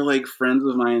 There are like friends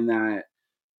of mine that,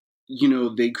 you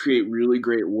know, they create really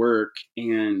great work,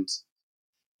 and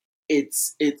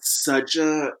it's such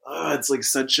a it's like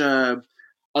such a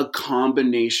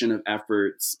combination of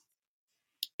efforts.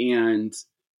 And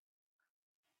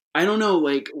I don't know,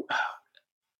 like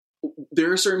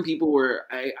there are certain people where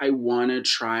I want to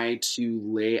try to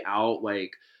lay out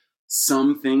like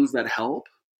some things that help,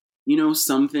 you know,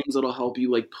 some things that'll help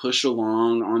you like push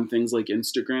along on things like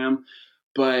Instagram,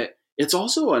 but it's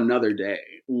also another day.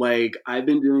 Like I've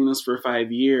been doing this for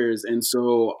 5 years. And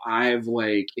so I've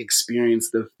like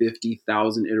experienced the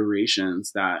 50,000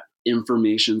 iterations that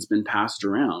information's been passed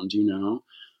around, you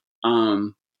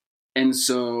know? And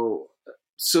so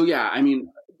yeah, I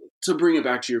mean, to bring it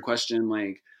back to your question,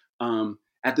 like,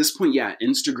 at this point, yeah,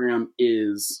 Instagram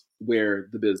is where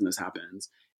the business happens.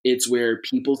 It's where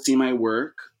people see my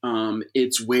work.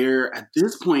 It's where, at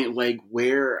this point, like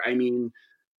where, I mean,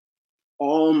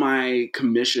 all my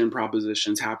commission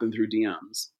propositions happen through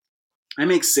DMs. I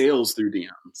make sales through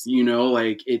DMs, you know,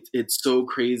 like it's so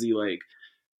crazy. Like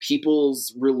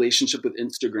people's relationship with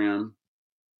Instagram,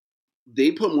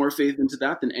 they put more faith into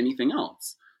that than anything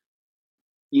else.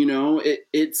 You know,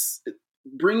 it's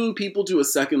bringing people to a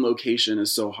second location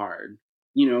is so hard.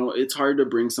 You know, it's hard to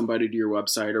bring somebody to your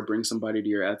website or bring somebody to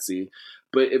your Etsy.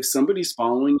 But if somebody's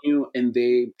following you and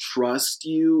they trust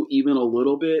you even a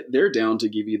little bit, they're down to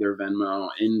give you their Venmo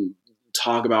and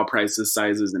talk about prices,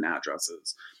 sizes, and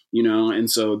addresses. You know,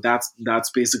 and so that's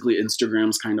basically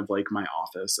Instagram's kind of like my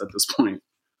office at this point.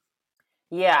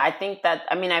 Yeah, I think that,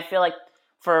 I mean, I feel like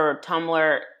for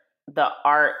Tumblr, the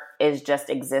art is just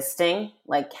existing,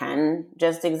 like can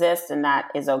just exist, and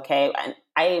that is okay. And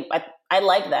I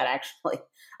like that, actually.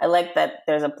 I like that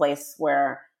there's a place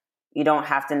where you don't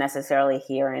have to necessarily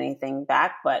hear anything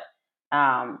back, but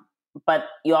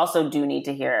you also do need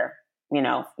to hear, you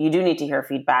know, you do need to hear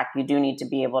feedback. You do need to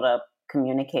be able to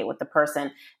communicate with the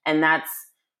person. And that's,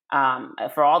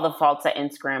 for all the faults that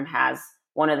Instagram has,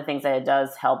 one of the things that it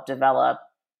does help develop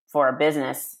for a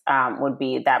business would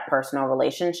be that personal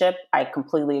relationship. I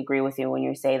completely agree with you when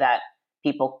you say that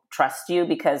people trust you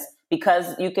because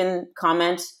you can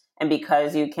comment and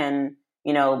because you can,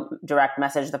 you know, direct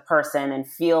message the person and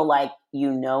feel like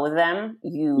you know them,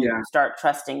 you start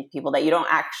trusting people that you don't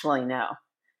actually know.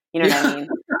 You know what I mean?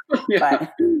 Yeah.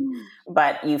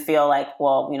 But you feel like,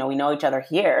 well, you know, we know each other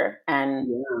here, and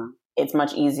it's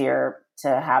much easier to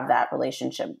have that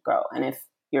relationship grow. And if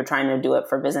you're trying to do it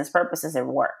for business purposes, it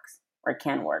works, or it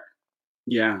can work.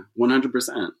 Yeah,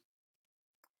 100%.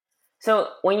 So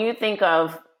when you think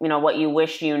of, you know, what you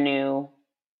wish you knew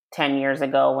 10 years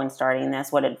ago when starting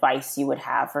this, what advice you would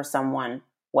have for someone,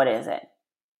 what is it?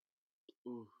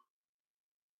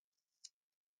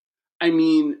 I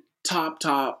mean, top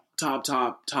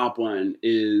top one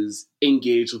is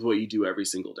engage with what you do every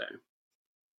single day.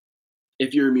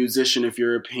 If you're a musician, if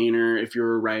you're a painter, if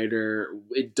you're a writer,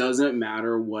 it doesn't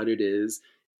matter what it is.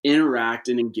 Interact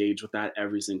and engage with that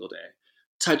every single day.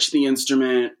 Touch the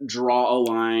instrument, draw a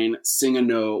line, sing a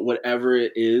note, whatever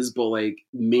it is, but like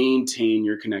maintain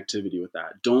your connectivity with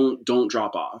that. Don't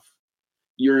drop off.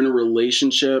 You're in a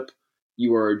relationship,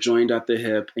 you are joined at the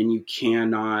hip, and you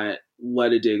cannot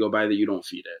let a day go by that you don't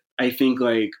feed it. I think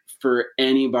like for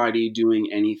anybody doing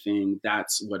anything,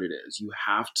 that's what it is. You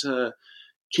have to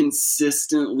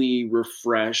consistently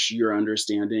refresh your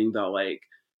understanding that like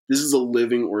this is a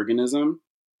living organism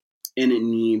and it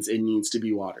needs to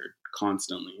be watered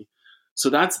constantly. So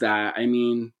that's that. I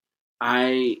mean,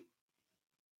 I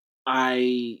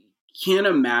can't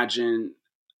imagine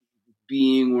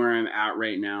being where I'm at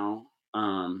right now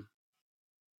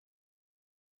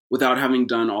without having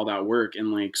done all that work.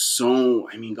 And like, so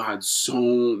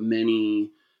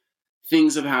many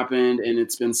things have happened and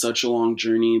it's been such a long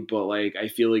journey, but like, I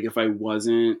feel like if I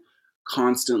wasn't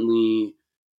constantly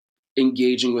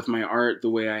engaging with my art the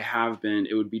way I have been,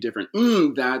 it would be different.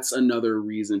 That's another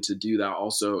reason to do that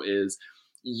also is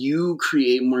you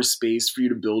create more space for you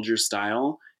to build your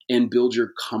style and build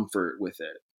your comfort with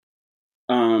it.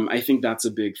 I think that's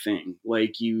a big thing.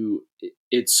 Like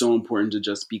it's so important to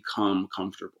just become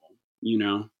comfortable, you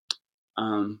know?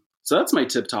 So that's my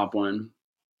top one.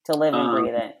 To live and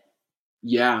breathe it.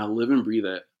 Yeah, live and breathe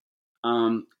it.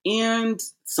 And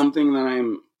something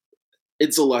that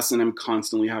it's a lesson I'm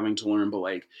constantly having to learn, but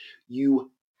like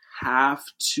you have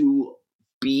to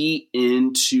be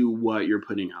into what you're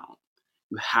putting out.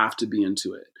 You have to be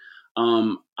into it.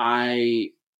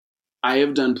 I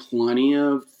have done plenty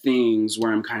of things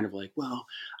where I'm kind of like, well,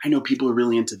 I know people are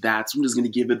really into that, so I'm just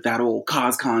going to give it that old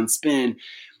CosCon spin.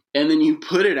 And then you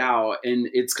put it out and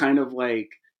it's kind of like,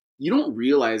 you don't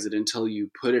realize it until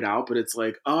you put it out, but it's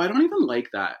like, oh, I don't even like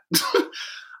that.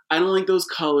 I don't like those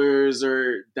colors,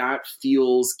 or that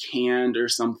feels canned or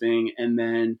something. And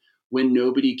then when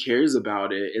nobody cares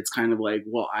about it, it's kind of like,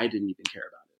 well, I didn't even care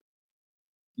about it.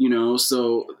 You know,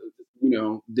 so, you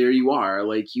know, there you are.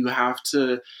 Like you have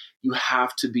to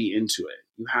be into it.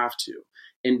 You have to.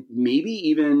 And maybe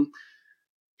even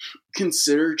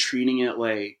consider treating it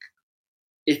like,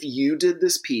 if you did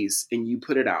this piece and you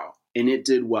put it out and it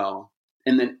did well,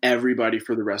 and then everybody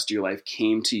for the rest of your life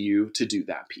came to you to do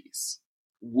that piece,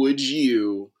 would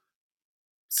you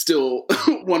still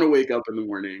want to wake up in the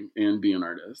morning and be an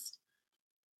artist?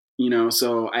 You know,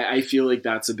 so I feel like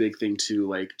that's a big thing too.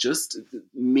 Like just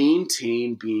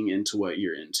maintain being into what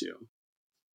you're into.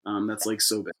 That's like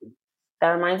so big. That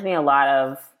reminds me a lot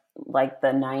of like the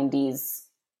 90s,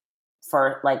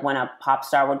 for like when a pop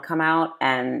star would come out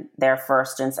and their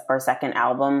first or second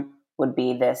album would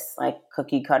be this like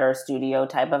cookie cutter studio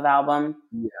type of album.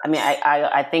 Yes. I mean,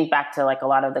 I think back to like a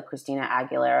lot of the Christina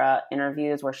Aguilera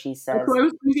interviews where she says,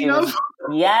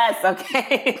 yes,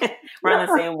 okay. We're on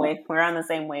the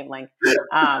same wavelength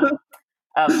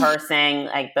of her saying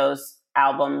like those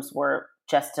albums were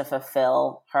just to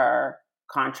fulfill her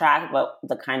contract, but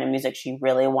the kind of music she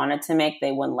really wanted to make,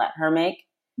 they wouldn't let her make.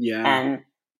 Yeah. And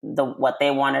what they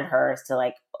wanted her is to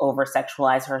like over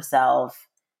sexualize herself,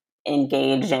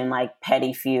 engage in like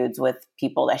petty feuds with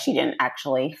people that she didn't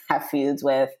actually have feuds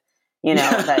with, you know.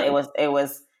 That it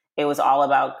was all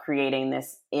about creating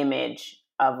this image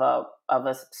of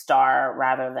a star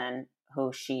rather than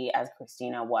who she as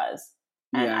Christina was.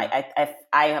 And yeah.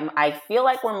 I feel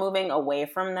like we're moving away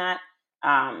from that,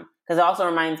 because it also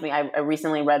reminds me, I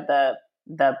recently read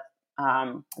the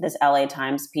this LA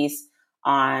Times piece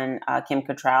on Kim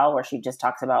Cattrall, where she just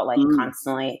talks about like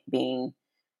constantly being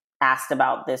asked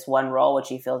about this one role, which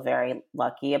she feels very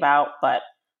lucky about,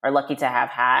 or lucky to have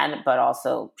had, but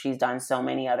also she's done so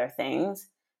many other things.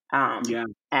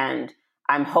 And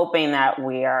I'm hoping that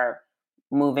we are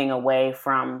moving away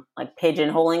from like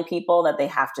pigeonholing people, that they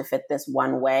have to fit this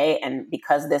one way. And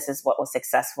because this is what was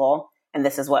successful and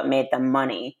this is what made them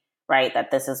money, right?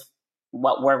 That this is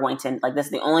what we're going to, like, this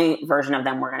is the only version of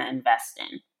them we're going to invest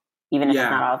in, even if it's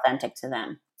not authentic to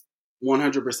them.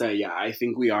 100%. Yeah. I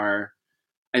think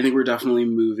we're definitely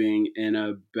moving in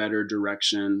a better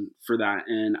direction for that.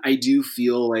 And I do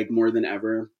feel like more than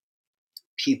ever,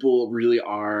 people really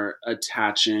are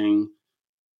attaching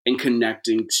and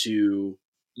connecting to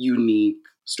unique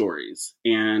stories.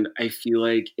 And I feel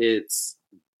like it's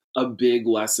a big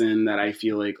lesson that I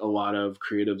feel like a lot of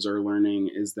creatives are learning,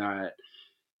 is that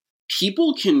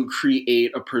people can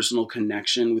create a personal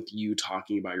connection with you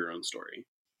talking about your own story.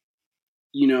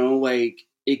 You know, like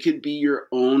it could be your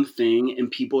own thing and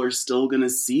people are still going to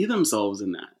see themselves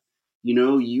in that.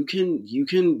 you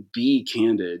can be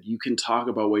candid. You can talk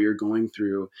about what you're going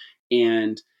through.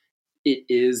 And it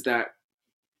is that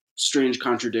strange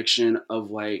contradiction of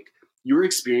like, your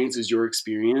experience is your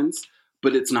experience,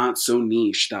 but it's not so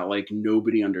niche that like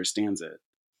nobody understands it,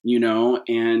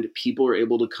 and people are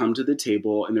able to come to the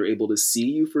table and they're able to see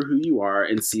you for who you are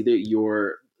and see that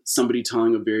you're somebody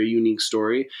telling a very unique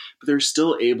story, but they're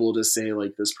still able to say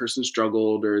like, this person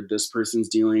struggled or this person's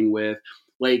dealing with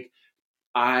like,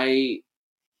 I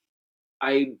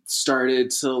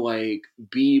started to like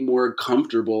be more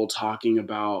comfortable talking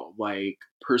about like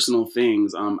personal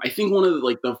things. I think one of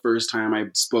the first time I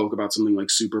spoke about something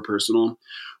like super personal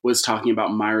was talking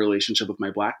about my relationship with my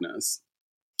Blackness.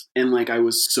 And like, I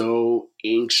was so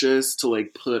anxious to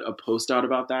like put a post out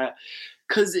about that.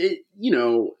 'Cause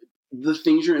the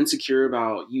things you're insecure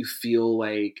about, you feel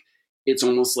like it's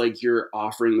almost like you're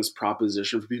offering this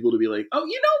proposition for people to be like, oh,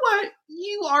 you know what?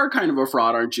 You are kind of a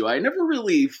fraud, aren't you? I never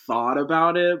really thought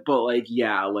about it, but like,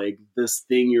 yeah, like this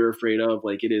thing you're afraid of,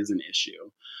 like it is an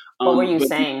issue. What were you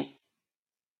saying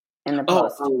in the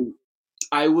post?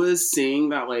 I was saying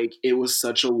that like, it was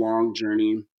such a long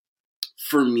journey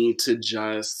for me to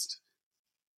just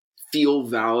feel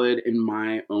valid in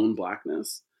my own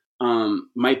Blackness.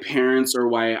 My parents are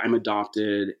white, I'm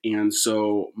adopted, and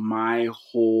so my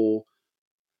whole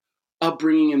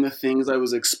upbringing and the things I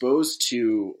was exposed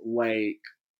to, like,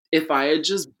 if I had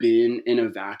just been in a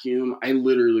vacuum, I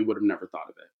literally would have never thought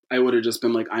of it. I would have just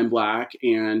been like, I'm Black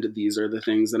and these are the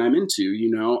things that I'm into,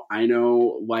 I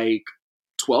know like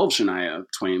 12 Shania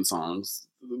Twain songs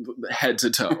head to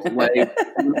toe. Like,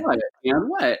 and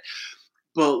what?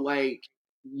 But like,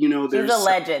 there's She's a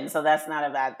legend, so that's not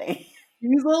a bad thing.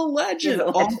 He's a legend.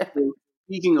 Also,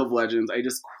 speaking of legends, I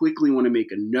just quickly want to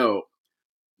make a note.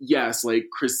 Yes, like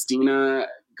Christina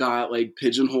got like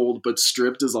pigeonholed, but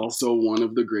Stripped is also one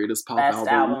of the greatest pop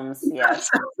albums. Yes.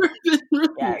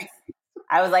 Yes.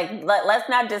 I was like, let's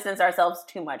not distance ourselves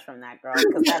too much from that, girl,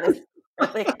 because that is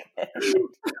really good.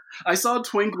 I saw a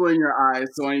twinkle in your eye,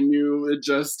 so I knew it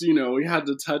just, we had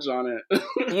to touch on it.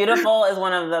 Beautiful is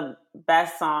one of the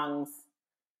best songs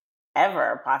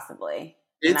ever, possibly.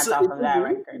 And that's off of that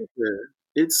record.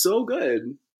 It's so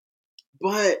good.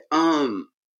 But I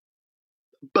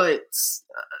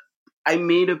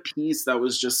made a piece that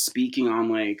was just speaking on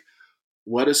like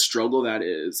what a struggle that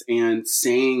is, and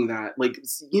saying that like,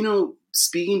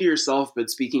 speaking to yourself, but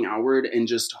speaking outward and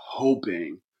just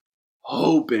hoping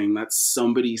that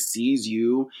somebody sees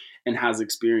you and has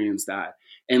experienced that.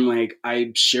 And like,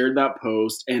 I shared that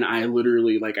post and I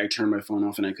literally like, I turned my phone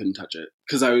off and I couldn't touch it.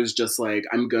 'Cause I was just like,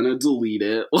 I'm gonna delete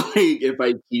it. Like if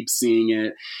I keep seeing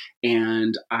it,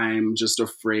 and I'm just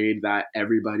afraid that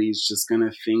everybody's just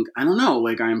gonna think, I don't know,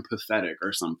 like I'm pathetic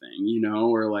or something,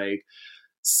 or like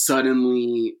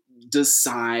suddenly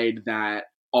decide that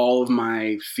all of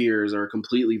my fears are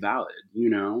completely valid,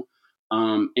 and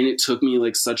it took me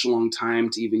like such a long time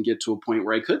to even get to a point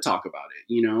where I could talk about it,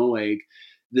 like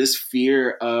this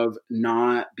fear of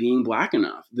not being Black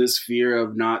enough, this fear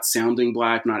of not sounding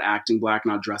Black, not acting Black,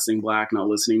 not dressing Black, not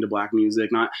listening to Black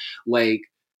music, not like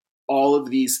all of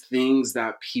these things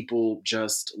that people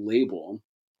just label.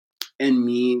 And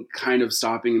me kind of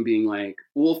stopping and being like,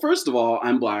 well, first of all,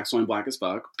 I'm Black, so I'm Black as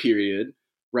fuck, period.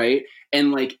 Right.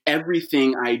 And like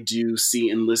everything I do, see,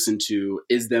 and listen to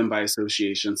is then by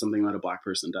association something that a Black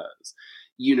person does,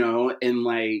 and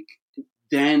like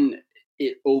then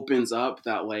it opens up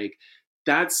that like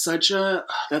that's such a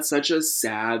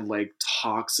sad, like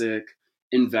toxic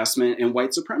investment in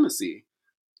white supremacy.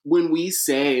 When we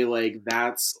say like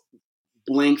that's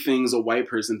blank thing's a white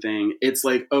person thing, it's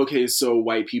like, okay, so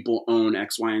white people own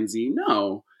X, Y, and Z.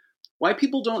 No, white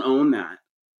people don't own that.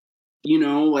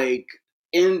 Like,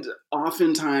 and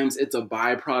oftentimes it's a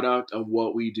byproduct of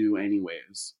what we do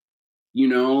anyways.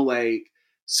 Like,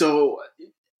 so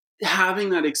having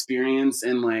that experience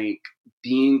and like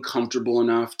being comfortable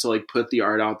enough to like put the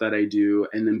art out that I do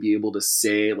and then be able to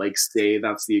say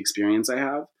that's the experience I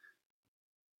have.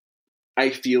 I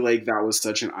feel like that was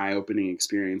such an eye-opening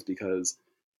experience because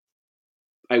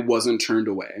I wasn't turned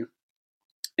away.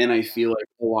 And I feel like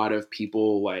a lot of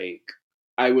people, like,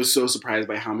 I was so surprised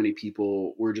by how many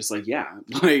people were just like, yeah,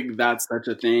 like that's such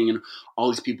a thing. And all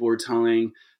these people were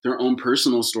telling their own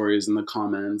personal stories in the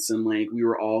comments. And like, we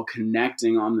were all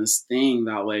connecting on this thing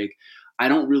that like, I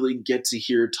don't really get to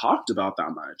hear talked about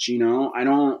that much. I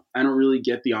don't really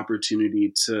get the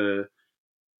opportunity to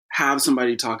have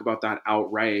somebody talk about that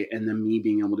outright. And then me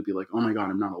being able to be like, oh my God,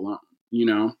 I'm not alone,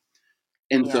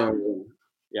 And yeah. So,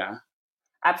 yeah.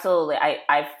 Absolutely.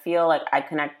 I feel like I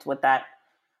connect with that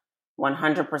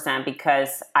 100%,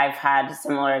 because I've had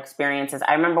similar experiences.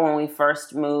 I remember when we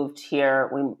first moved here,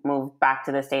 we moved back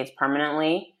to the States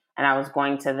permanently, and I was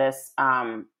going to this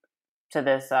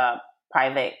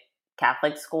private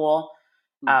Catholic school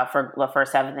for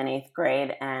 7th and 8th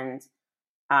grade, and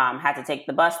had to take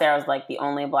the bus there. I was like the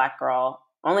only black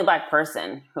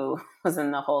person who was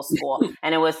in the whole school,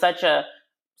 and it was such a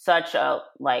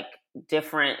like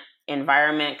different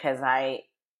environment because I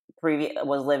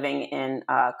was living in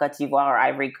Côte d'Ivoire or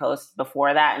Ivory Coast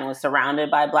before that, and was surrounded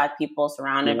by black people,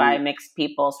 surrounded by mixed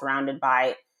people, surrounded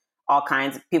by all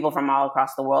kinds of people from all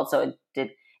across the world. So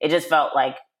it just felt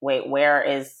like, wait, where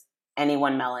is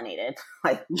anyone melanated?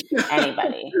 Like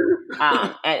anybody.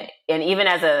 And even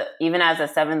as a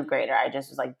 7th grader, I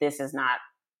just was like, this is not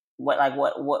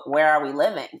where are we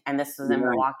living? And this was in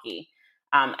Milwaukee.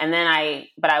 But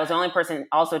I was the only person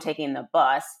also taking the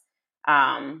bus.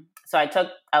 So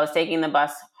I was taking the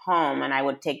bus home, and I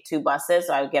would take 2 buses.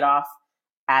 So I would get off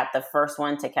at the first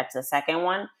one to catch the second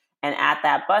one. And at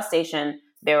that bus station,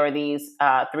 there were these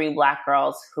 3 black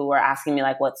girls who were asking me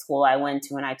like what school I went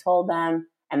to. And I told them,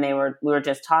 and we were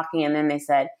just talking. And then they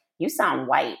said, "You sound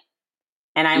white."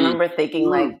 And I remember thinking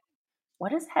like,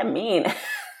 what does that mean?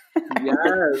 Yes.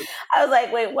 I was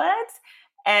like, wait, what?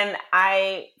 And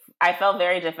I felt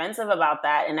very defensive about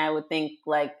that. And I would think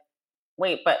like,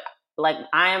 wait, but like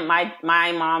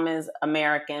my mom is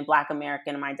American, Black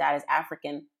American, and my dad is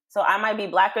African. So I might be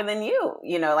blacker than you,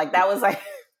 like that was like,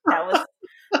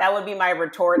 that would be my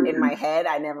retort in my head.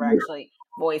 I never actually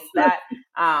voiced that.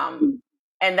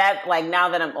 And that, like, now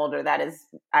that I'm older, that is,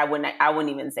 I wouldn't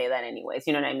even say that anyways.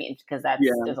 You know what I mean? Because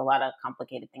there's a lot of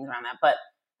complicated things around that. But,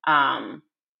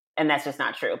 and that's just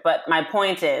not true. But my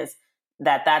point is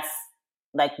that's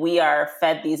like, we are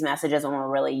fed these messages when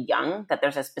we're really young, that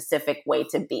there's a specific way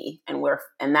to be.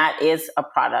 And that is a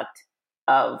product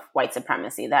of white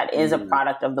supremacy. That is a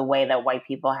product of the way that white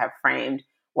people have framed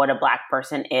what a Black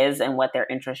person is and what their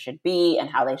interests should be and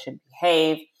how they should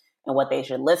behave and what they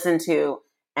should listen to.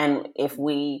 And if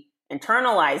we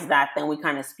internalize that, then we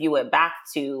kind of spew it back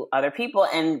to other people.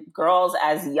 And girls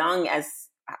as young as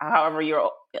however you're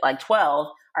like 12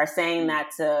 are saying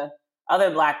that to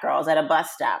other Black girls at a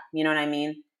bus stop. You know what I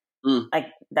mean? Like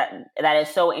that is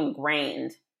so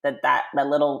ingrained that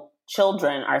little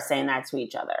children are saying that to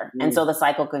each other. And so the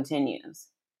cycle continues.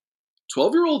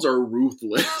 12-year-olds are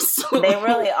ruthless. They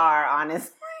really are,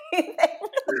 honestly.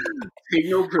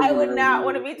 I would not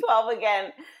want to be 12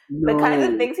 again. No. The kinds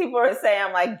of things people are saying,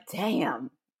 I'm like, damn,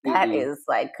 that is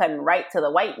like cutting right to the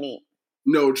white meat.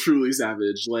 No, truly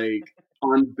savage. Like,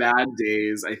 on bad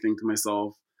days, I think to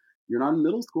myself, you're not in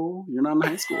middle school. You're not in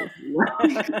high school.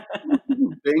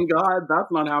 Thank God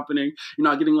that's not happening. You're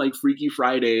not getting like Freaky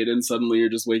Friday and suddenly you're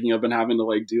just waking up and having to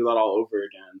like do that all over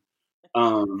again.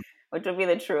 Which would be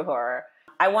the true horror.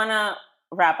 I want to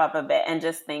wrap up a bit and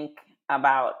just think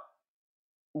about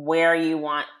where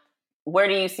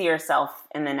do you see yourself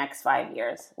in the next 5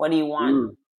 years? What do you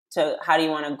want how do you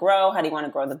want to grow? How do you want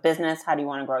to grow the business? How do you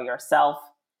want to grow yourself?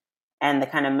 And the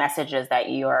kind of messages that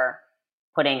you're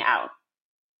putting out.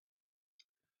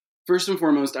 First and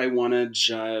foremost, I want to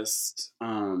just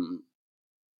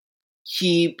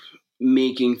keep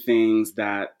making things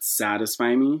that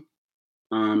satisfy me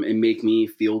and make me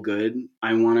feel good.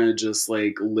 I want to just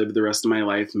like live the rest of my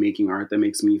life making art that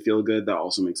makes me feel good, that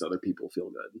also makes other people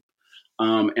feel good.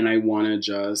 And I want to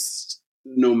just,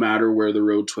 no matter where the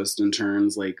road twists and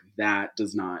turns, like that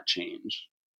does not change.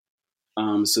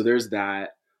 So there's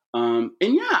that. And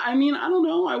yeah, I mean, I don't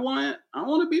know. I want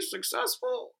to be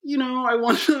successful. I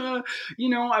want to,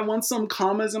 I want some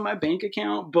commas in my bank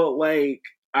account, but like,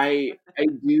 I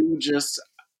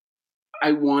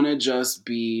want to just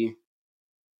be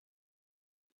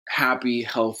happy,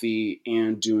 healthy,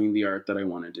 and doing the art that I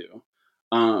want to do.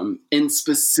 And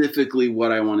specifically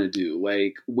what I want to do.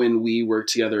 Like when we worked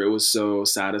together, it was so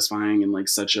satisfying and like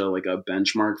such a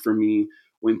benchmark for me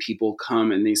when people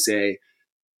come and they say,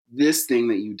 this thing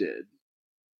that you did,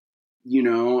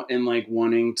 and like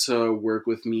wanting to work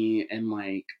with me and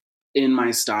like in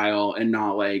my style and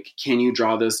not like, can you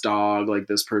draw this dog? Like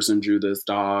this person drew this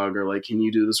dog, or like, can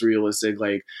you do this realistic?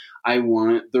 Like, I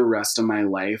want the rest of my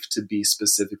life to be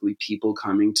specifically people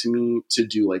coming to me to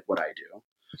do like what I do.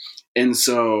 And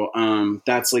so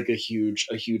that's like a huge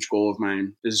goal of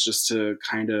mine, is just to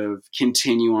kind of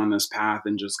continue on this path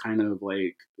and just kind of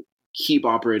like keep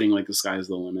operating like the sky's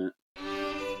the limit.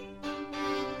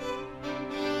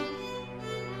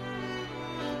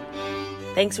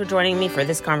 Thanks for joining me for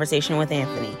this conversation with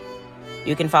Anthony.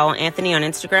 You can follow Anthony on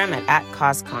Instagram at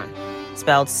CozCon,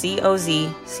 spelled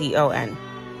COZCON.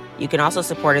 You can also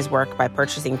support his work by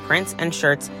purchasing prints and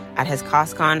shirts at his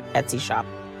CosCon Etsy shop.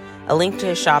 A link to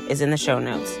his shop is in the show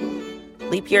notes.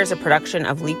 Leap Year is a production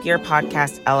of Leap Year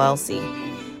Podcast, LLC.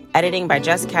 Editing by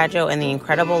Jess Cadjo and the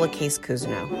incredible Lakeis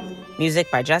Cousineau. Music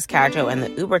by Jess Cadjo and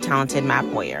the uber-talented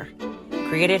Matt Boyer.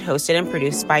 Created, hosted, and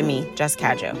produced by me, Jess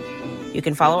Cadjo. You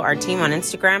can follow our team on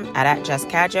Instagram at Jess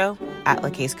Cadjo, at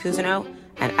Lakeis Cousineau,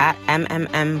 and at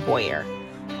MMMBoyer.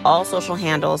 All social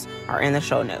handles are in the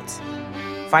show notes.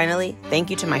 Finally, thank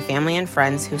you to my family and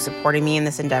friends who supported me in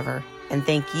this endeavor, and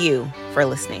thank you for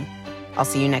listening. I'll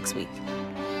see you next week.